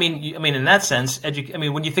public. Yeah. I mean, in that sense,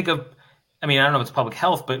 when you think of, I don't know if it's public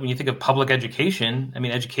health, but when you think of public education,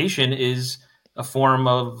 education is a form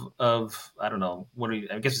of I don't know,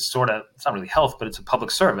 I guess it's not really health, but it's a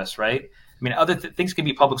public service, right? Other things can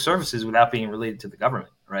be public services without being related to the government,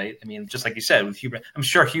 right? Just like you said, with Huberman, I'm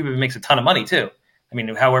sure Huberman makes a ton of money too.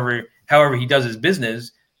 However he does his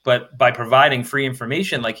business, but by providing free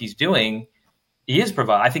information like he's doing,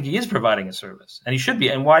 I think he is providing a service, and he should be.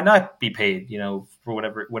 And why not be paid, for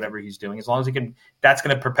whatever he's doing, as long as he can. That's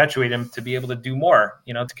going to perpetuate him to be able to do more,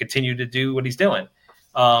 to continue to do what he's doing.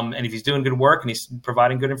 And if he's doing good work and he's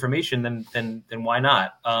providing good information, then why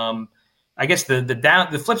not? I guess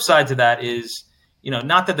the flip side to that is,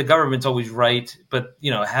 not that the government's always right, but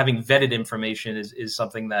having vetted information is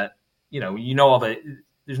something that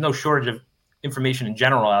there's no shortage of information in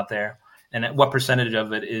general out there, and what percentage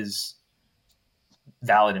of it is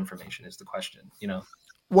valid information is the question.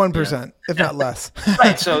 1%, if not less.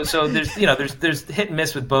 Right. So there's hit and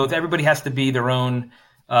miss with both. Everybody has to be their own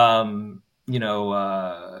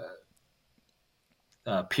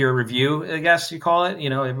peer review, I guess you call it.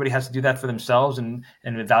 Everybody has to do that for themselves and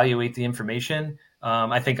evaluate the information.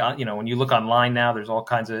 I think, when you look online now, there's all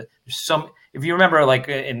kinds of, if you remember, like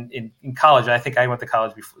in college, I think I went to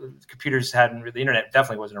college before computers the internet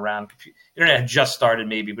definitely wasn't around. Internet had just started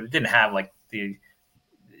maybe, but it didn't have like the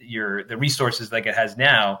resources like it has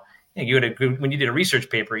now. You had when you did a research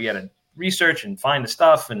paper, you had to research and find the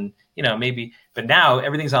stuff and, but now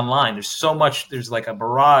everything's online. There's like a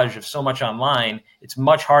barrage of so much online. It's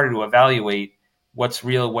much harder to evaluate what's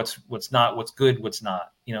real, what's not, what's good, what's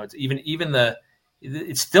not. It's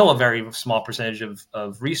it's still a very small percentage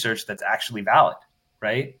of research that's actually valid.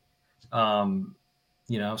 Right. So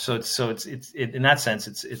it's in that sense,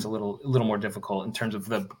 it's a little more difficult in terms of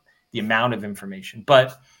the amount of information,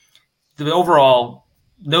 but the overall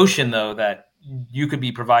notion though, that you could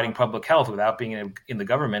be providing public health without being in the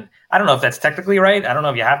government. I don't know if that's technically right. I don't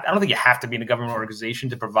think you have to be in a government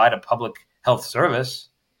organization to provide a public health service,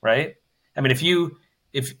 right? I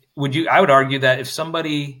would argue that if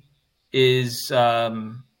somebody is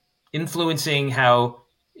influencing how,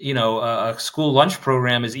 a school lunch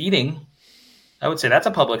program is eating, I would say that's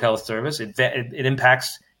a public health service. It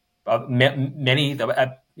impacts many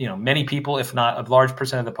people, if not a large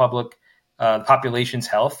percent of the population's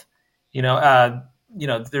health.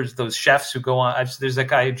 There's those chefs who go on. There's that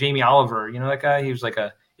guy, Jamie Oliver. That guy? He was like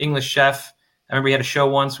a English chef. I remember he had a show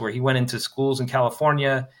once where he went into schools in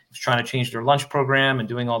California, was trying to change their lunch program and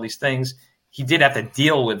doing all these things. He did have to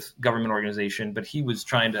deal with government organization, but he was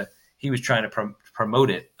trying to promote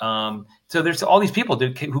it. So there's all these people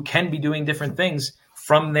who can be doing different things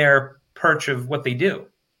from their perch of what they do,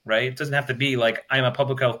 right? It doesn't have to be like I'm a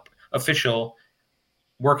public health official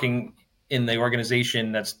working in the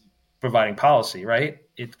organization that's providing policy, right?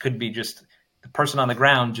 It could be just the person on the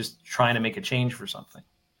ground just trying to make a change for something.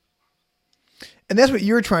 And that's what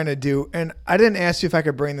you're trying to do. And I didn't ask you if I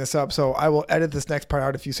could bring this up, so I will edit this next part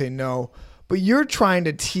out if you say no. But you're trying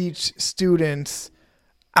to teach students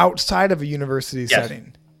outside of a university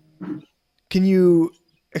setting. Can you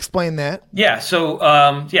explain that? Yeah. So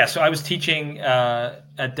I was teaching at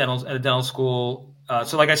a dental school.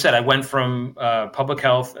 So like I said, I went from public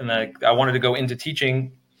health and I wanted to go into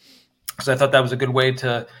teaching because I thought that was a good way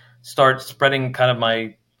to start spreading kind of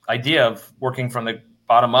my idea of working from the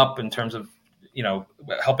bottom up in terms of,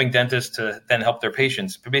 helping dentists to then help their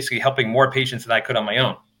patients, but basically helping more patients than I could on my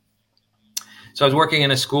own. So I was working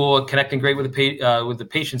in a school, connecting great with the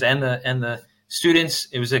patients and the students.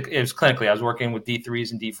 It was clinically. I was working with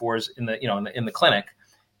D3s and D4s in the clinic,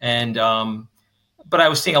 and but I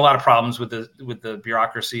was seeing a lot of problems with the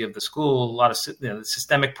bureaucracy of the school. A lot of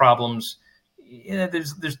systemic problems.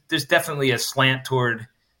 There's definitely a slant toward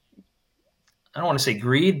I don't want to say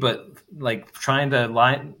greed, but like trying to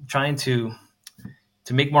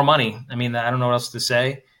make more money. I mean, I don't know what else to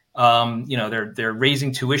say. They're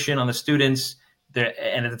raising tuition on the students,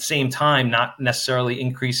 and at the same time, not necessarily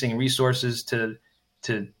increasing resources to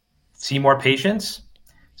see more patients.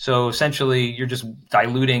 So essentially, you're just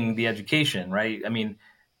diluting the education, right? I mean,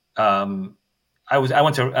 I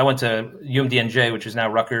went to UMDNJ, which is now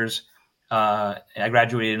Rutgers. I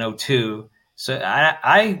graduated in 2002. So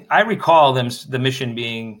I recall the mission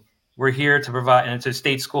being, we're here to provide, and it's a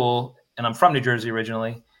state school, and I'm from New Jersey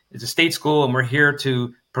originally. It's a state school, and we're here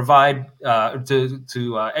to provide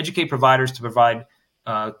to educate providers to provide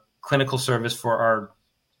clinical service for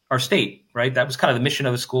our state. Right, that was kind of the mission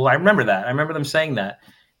of the school. I remember that. I remember them saying that,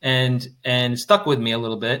 and it stuck with me a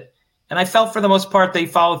little bit. And I felt for the most part they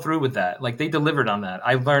followed through with that. Like they delivered on that.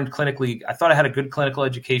 I learned clinically. I thought I had a good clinical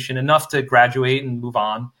education, enough to graduate and move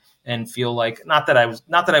on, and feel like not that I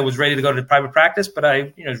was ready to go to private practice, but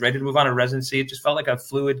I was ready to move on to residency. It just felt like a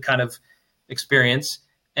fluid kind of experience.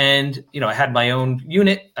 And I had my own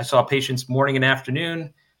unit. I saw patients morning and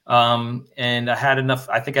afternoon, and I had enough.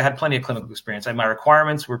 I think I had plenty of clinical experience. My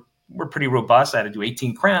requirements were pretty robust. I had to do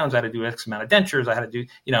 18 crowns. I had to do X amount of dentures. I had to do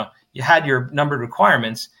you had your numbered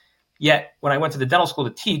requirements. Yet when I went to the dental school to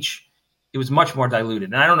teach, it was much more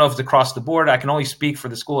diluted. And I don't know if it's across the board. I can only speak for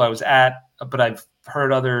the school I was at, but I've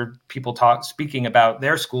heard other people speaking about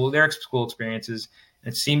their school experiences.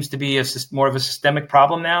 And it seems to be more of a systemic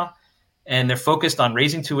problem now. And they're focused on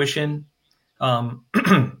raising tuition.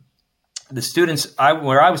 The students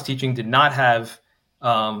where I was teaching did not have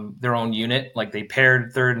their own unit. Like they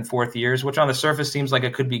paired third and fourth years, which on the surface seems like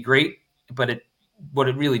it could be great, but what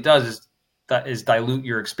it really does is dilute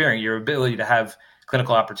your experience, your ability to have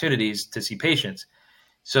clinical opportunities to see patients.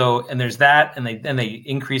 So, and there's that, and they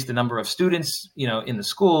increased the number of students, in the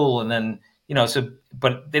school, and then,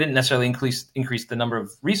 but they didn't necessarily increase the number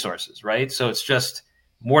of resources, right? So it's just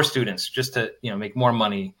more students, just to, make more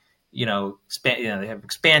money, they have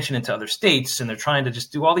expansion into other states, and they're trying to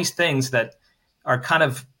just do all these things that are kind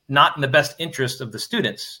of not in the best interest of the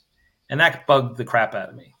students. And that bugged the crap out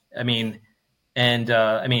of me.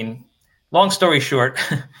 Long story short,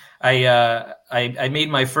 I made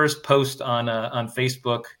my first post on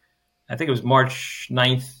Facebook. I think it was March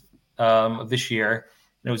 9th of this year.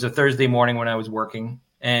 And it was a Thursday morning when I was working,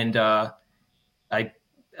 and it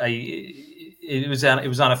was on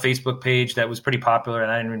a Facebook page that was pretty popular, and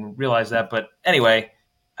I didn't even realize that. But anyway,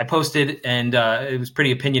 I posted, and it was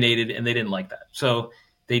pretty opinionated, and they didn't like that. So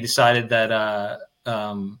they decided that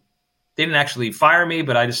they didn't actually fire me,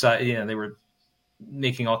 but I decided, they were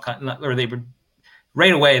making all kind, or they were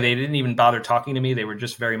right away. They didn't even bother talking to me. They were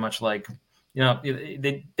just very much like,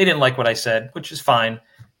 they didn't like what I said, which is fine,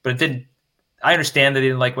 but it didn't. I understand they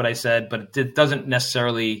didn't like what I said, but it doesn't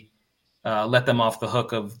necessarily let them off the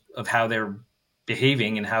hook of how they're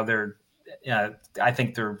behaving and how they're. I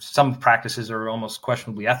think some practices are almost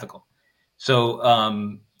questionably ethical. So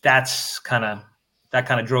that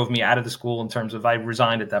kind of drove me out of the school in terms of I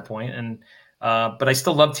resigned at that point, and. But I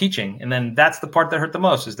still love teaching. And then that's the part that hurt the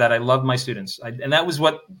most, is that I love my students. And that was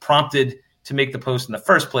what prompted to make the post in the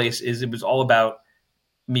first place, is it was all about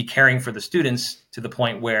me caring for the students to the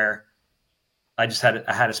point where I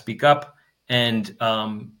had to speak up. And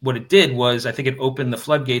what it did was, I think it opened the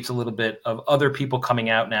floodgates a little bit of other people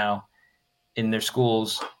coming out now in their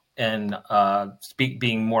schools and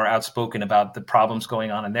being more outspoken about the problems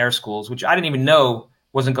going on in their schools, which I didn't even know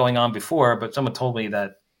wasn't going on before, but someone told me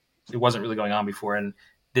that it wasn't really going on before. And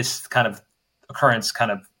this kind of occurrence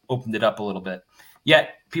kind of opened it up a little bit.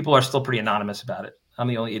 Yet people are still pretty anonymous about it. I'm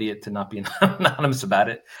the only idiot to not be anonymous about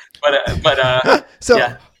it. But so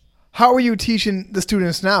yeah. How are you teaching the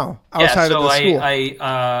students now outside of the school?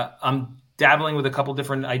 I'm dabbling with a couple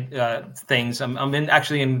different things. I'm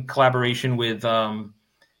actually in collaboration with a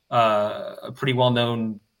pretty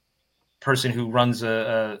well-known person who runs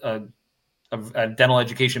a dental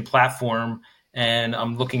education platform. And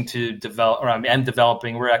I'm looking to develop, or I'm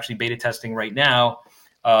developing, we're actually beta testing right now,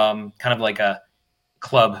 kind of like a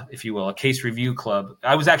club, if you will, a case review club.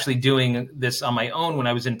 I was actually doing this on my own when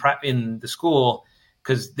I was in the school,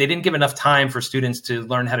 because they didn't give enough time for students to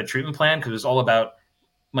learn how to treatment plan, because it was all about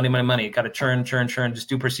money, money, money. Got to churn, just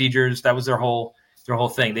do procedures. That was their whole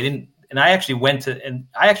thing. They didn't, and I actually went to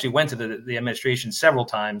the administration several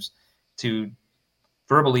times to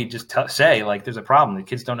verbally just say, like, there's a problem. The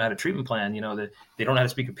kids don't know how to treatment plan. They don't know how to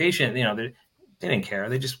speak to patient. They didn't care.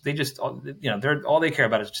 They just they're all they care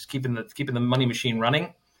about is just keeping the money machine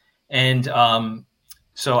running. And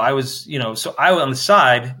so I was, on the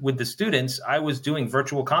side with the students, I was doing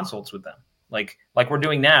virtual consults with them. like we're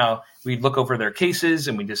doing now. We'd look over their cases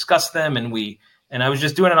and we discuss them, and I was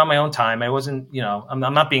just doing it on my own time. I wasn't, I'm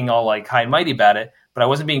not being all like high and mighty about it, but I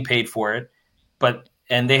wasn't being paid for it.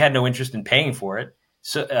 And they had no interest in paying for it.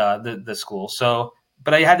 So the school. So,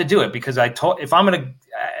 but I had to do it because if I'm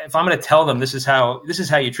gonna tell them this is how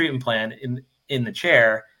you treatment plan in the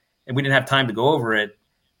chair, and we didn't have time to go over it,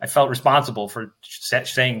 I felt responsible for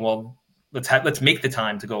saying, well, let's make the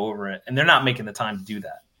time to go over it, and they're not making the time to do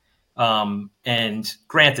that. And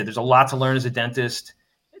granted, there's a lot to learn as a dentist.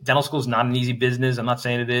 Dental school is not an easy business. I'm not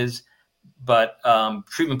saying it is, but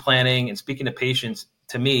treatment planning and speaking to patients,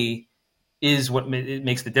 to me, is what it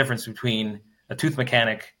makes the difference between a tooth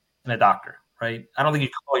mechanic and a doctor, right? I don't think you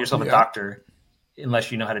can call yourself a doctor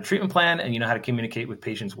unless you know how to treatment plan and you know how to communicate with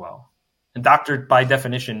patients well. And doctor, by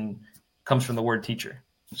definition, comes from the word teacher.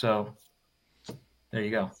 So there you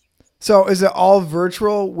go. So is it all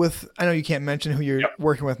virtual I know you can't mention who you're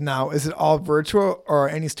working with now. Is it all virtual, or are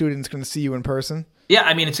any students going to see you in person? Yeah,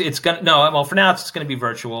 I mean, it's going to, well, for now it's going to be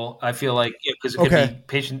virtual. I feel like, because it could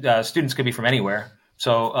be students could be from anywhere.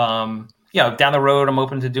 So, down the road, I'm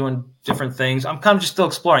open to doing different things. I'm kind of just still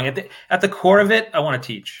exploring. At the core of it, I want to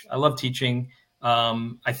teach. I love teaching.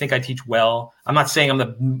 I think I teach well. I'm not saying I'm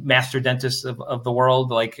the master dentist of the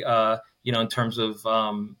world, in terms of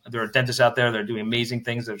there are dentists out there that are doing amazing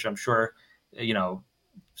things, which I'm sure,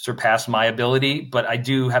 surpass my ability. But I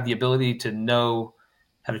do have the ability to know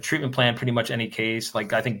how to treatment plan pretty much any case.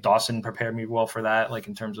 Like, I think Dawson prepared me well for that, like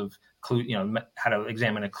in terms of, how to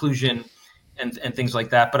examine occlusion and things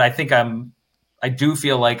like that. But I think I do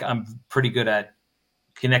feel like I'm pretty good at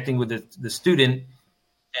connecting with the student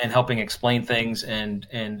and helping explain things. And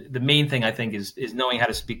the main thing, I think, is knowing how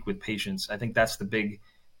to speak with patients. I think that's the big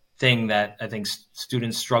thing that I think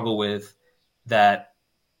students struggle with, that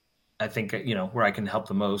I think, where I can help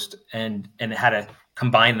the most, and how to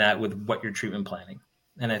combine that with what you're treatment planning.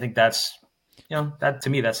 And I think that's, that to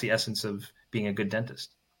me, that's the essence of being a good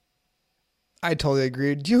dentist. I totally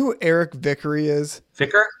agree. Do you know who Eric Vickery is?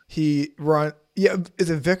 Vicker? Is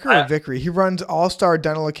it Vicker or Vickery? He runs All-Star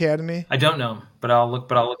Dental Academy. I don't know, but I'll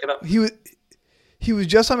look it up. He was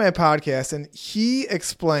just on my podcast, and he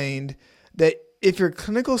explained that if your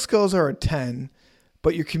clinical skills are a 10,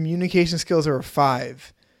 but your communication skills are a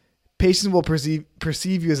 5, patients will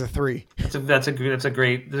perceive you as a 3. That's a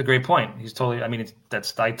great point. He's totally. I mean, I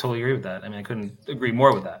totally agree with that. I mean, I couldn't agree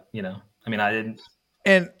more with that. I mean, I didn't.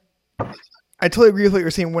 And I totally agree with what you're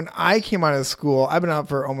saying. When I came out of school, I've been out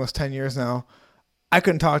for almost 10 years now. I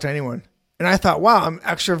couldn't talk to anyone, and I thought, wow, I'm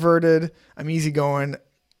extroverted. I'm easygoing.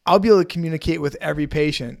 I'll be able to communicate with every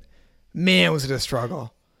patient. Man, was it a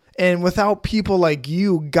struggle. And without people like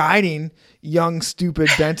you guiding young, stupid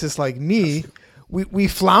dentists like me, we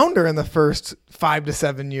flounder in the first 5 to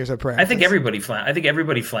 7 years of practice. I think everybody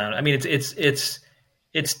floundered. I mean,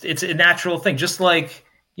 it's a natural thing. Just like,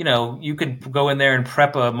 you could go in there and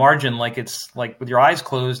prep a margin like it's like with your eyes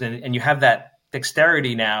closed, and you have that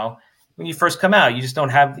dexterity now. When you first come out, you just don't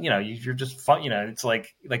have, you're just fun. It's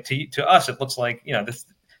like to us, it looks like,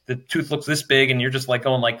 the tooth looks this big, and you're just like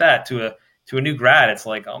going like that to a new grad. It's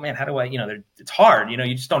like, oh man, how do I, it's hard. You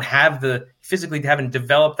just don't have haven't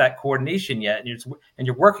developed that coordination yet, and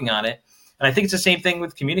you're working on it. And I think it's the same thing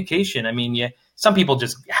with communication. I mean, some people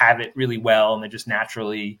just have it really well, and they're just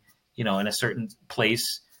naturally, in a certain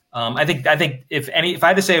place. I think if I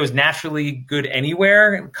had to say I was naturally good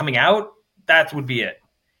anywhere coming out, that would be it.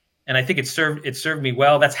 And I think it served me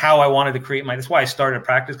well. That's how I wanted to create that's why I started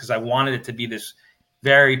practice, because I wanted it to be this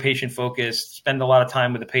very patient focused, spend a lot of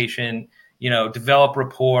time with the patient, develop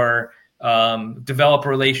rapport, develop a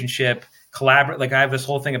relationship, collaborate. Like, I have this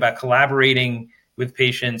whole thing about collaborating with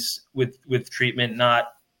patients with treatment, not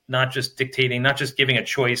just dictating, not just giving a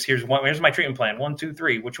choice. Here's my treatment plan. 1, 2,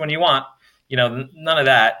 3. Which one do you want? None of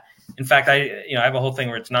that. In fact, I have a whole thing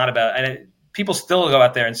where it's not about, and people still go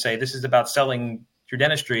out there and say, this is about selling your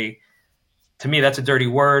dentistry. To me, that's a dirty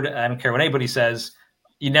word. I don't care what anybody says.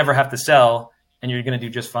 You never have to sell, and you're going to do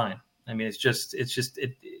just fine. I mean,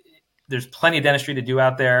 there's plenty of dentistry to do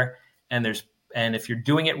out there. And if you're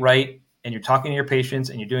doing it right, and you're talking to your patients,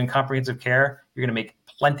 and you're doing comprehensive care, you're going to make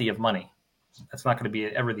plenty of money. That's not going to be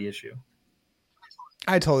ever the issue.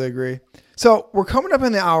 I totally agree. So we're coming up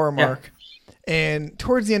in the hour mark. Yeah. And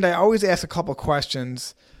towards the end, I always ask a couple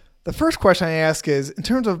questions. The first question I ask is, in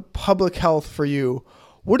terms of public health for you,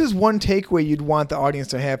 what is one takeaway you'd want the audience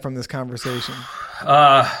to have from this conversation?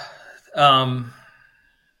 That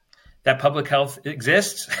public health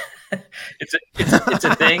exists. It's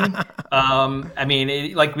a thing. I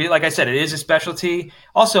mean, like I said, it is a specialty.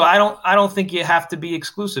 Also, I don't think you have to be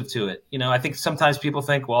exclusive to it. I think sometimes people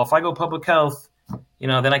think, well, if I go public health,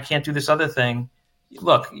 then I can't do this other thing.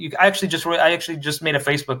 Look, I actually just made a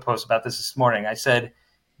Facebook post about this morning. I said,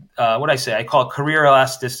 what I say? I call it career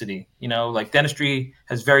elasticity. Like dentistry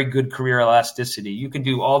has very good career elasticity. You can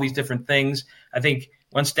do all these different things. I think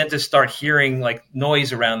once dentists start hearing like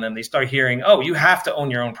noise around them, they start hearing, oh, you have to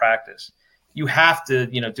own your own practice. You have to,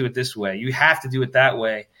 do it this way. You have to do it that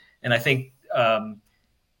way. And I think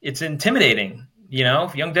it's intimidating.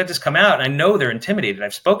 If young dentists come out, and I know they're intimidated.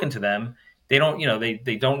 I've spoken to them. They don't,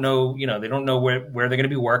 they don't know, they don't know where they're going to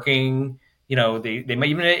be working. They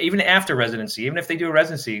may even after residency, even if they do a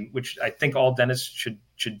residency, which I think all dentists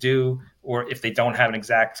should do, or if they don't have an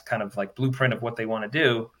exact kind of like blueprint of what they want to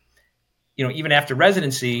do, even after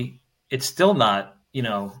residency, it's still not,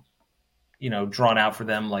 drawn out for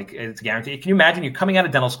them. Like it's guaranteed. Can you imagine you're coming out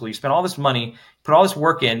of dental school, you spent all this money, put all this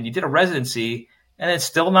work in, you did a residency, and it's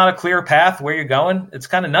still not a clear path where you're going? It's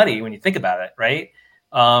kind of nutty when you think about it, right?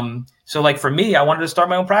 So like for me, I wanted to start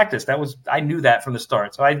my own practice. I knew that from the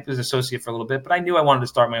start. So I was associate for a little bit, but I knew I wanted to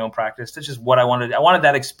start my own practice. That's just what I wanted. I wanted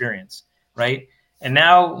that experience. Right. And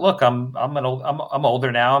now look, I'm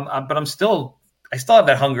older now, but I still have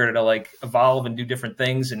that hunger to like evolve and do different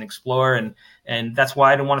things and explore. And that's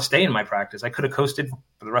why I didn't want to stay in my practice. I could have coasted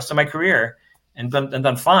for the rest of my career and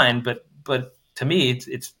done fine. But to me,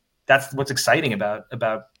 that's what's exciting about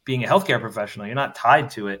being a healthcare professional. You're not tied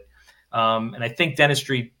to it. And I think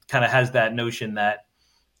dentistry kind of has that notion that,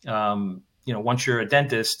 once you're a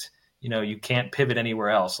dentist, you can't pivot anywhere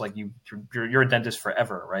else. Like you're a dentist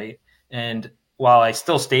forever. Right. And while I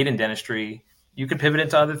still stayed in dentistry, you could pivot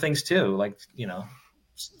into other things too, like,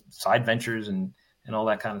 side ventures and all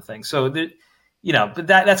that kind of thing. So but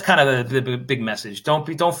that's kind of the big message.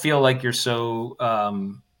 Don't feel like you're so,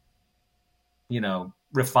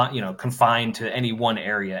 confined to any one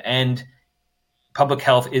area. And public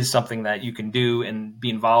health is something that you can do and be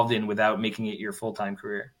involved in without making it your full-time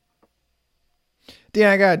career.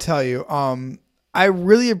 Dan, I got to tell you, I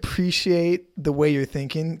really appreciate the way you're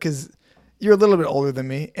thinking because you're a little bit older than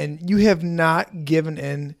me and you have not given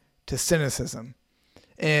in to cynicism.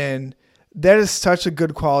 And that is such a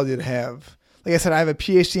good quality to have. Like I said, I have a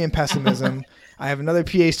PhD in pessimism. I have another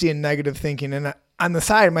PhD in negative thinking. And on the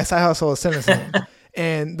side, my side hustle is cynicism.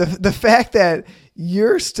 And the fact that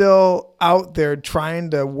you're still out there trying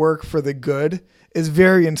to work for the good is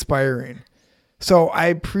very inspiring. So I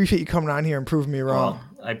appreciate you coming on here and proving me wrong. Well,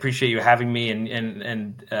 I appreciate you having me.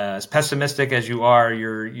 And as pessimistic as you are,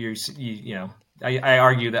 I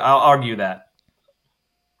argue that. I'll argue that.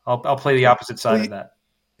 I'll play the opposite side of that.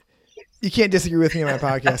 You can't disagree with me on my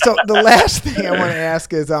podcast. So the last thing I want to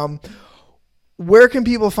ask is, where can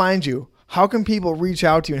people find you? How can people reach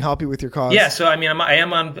out to you and help you with your cause? Yeah, so I mean, I'm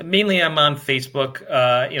on Facebook.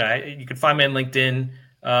 You can find me on LinkedIn,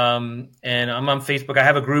 and I'm on Facebook. I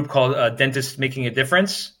have a group called Dentists Making a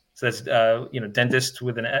Difference. So that's dentists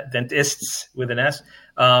with an S,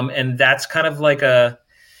 and that's kind of like a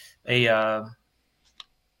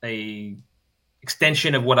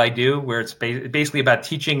extension of what I do, where it's basically about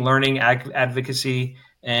teaching, learning, advocacy,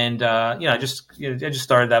 and I just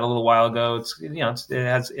started that a little while ago.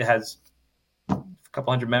 It has a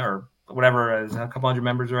couple hundred members or whatever, a couple hundred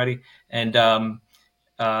members already. And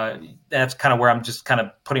that's kind of where I'm just kind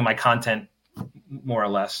of putting my content more or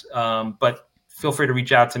less. But feel free to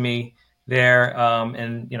reach out to me there.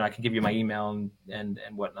 And, I can give you my email and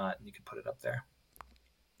whatnot, and you can put it up there.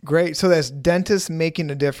 Great. So that's Dentists Making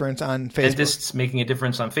a Difference on Facebook. Dentists Making a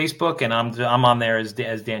Difference on Facebook. And I'm on there as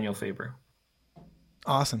Daniel Faber.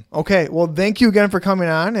 Awesome. Okay. Well, thank you again for coming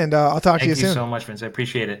on, and I'll talk to you soon. Thank you so much, Vince. I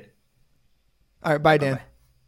appreciate it. All right. Bye, Dan. Bye-bye.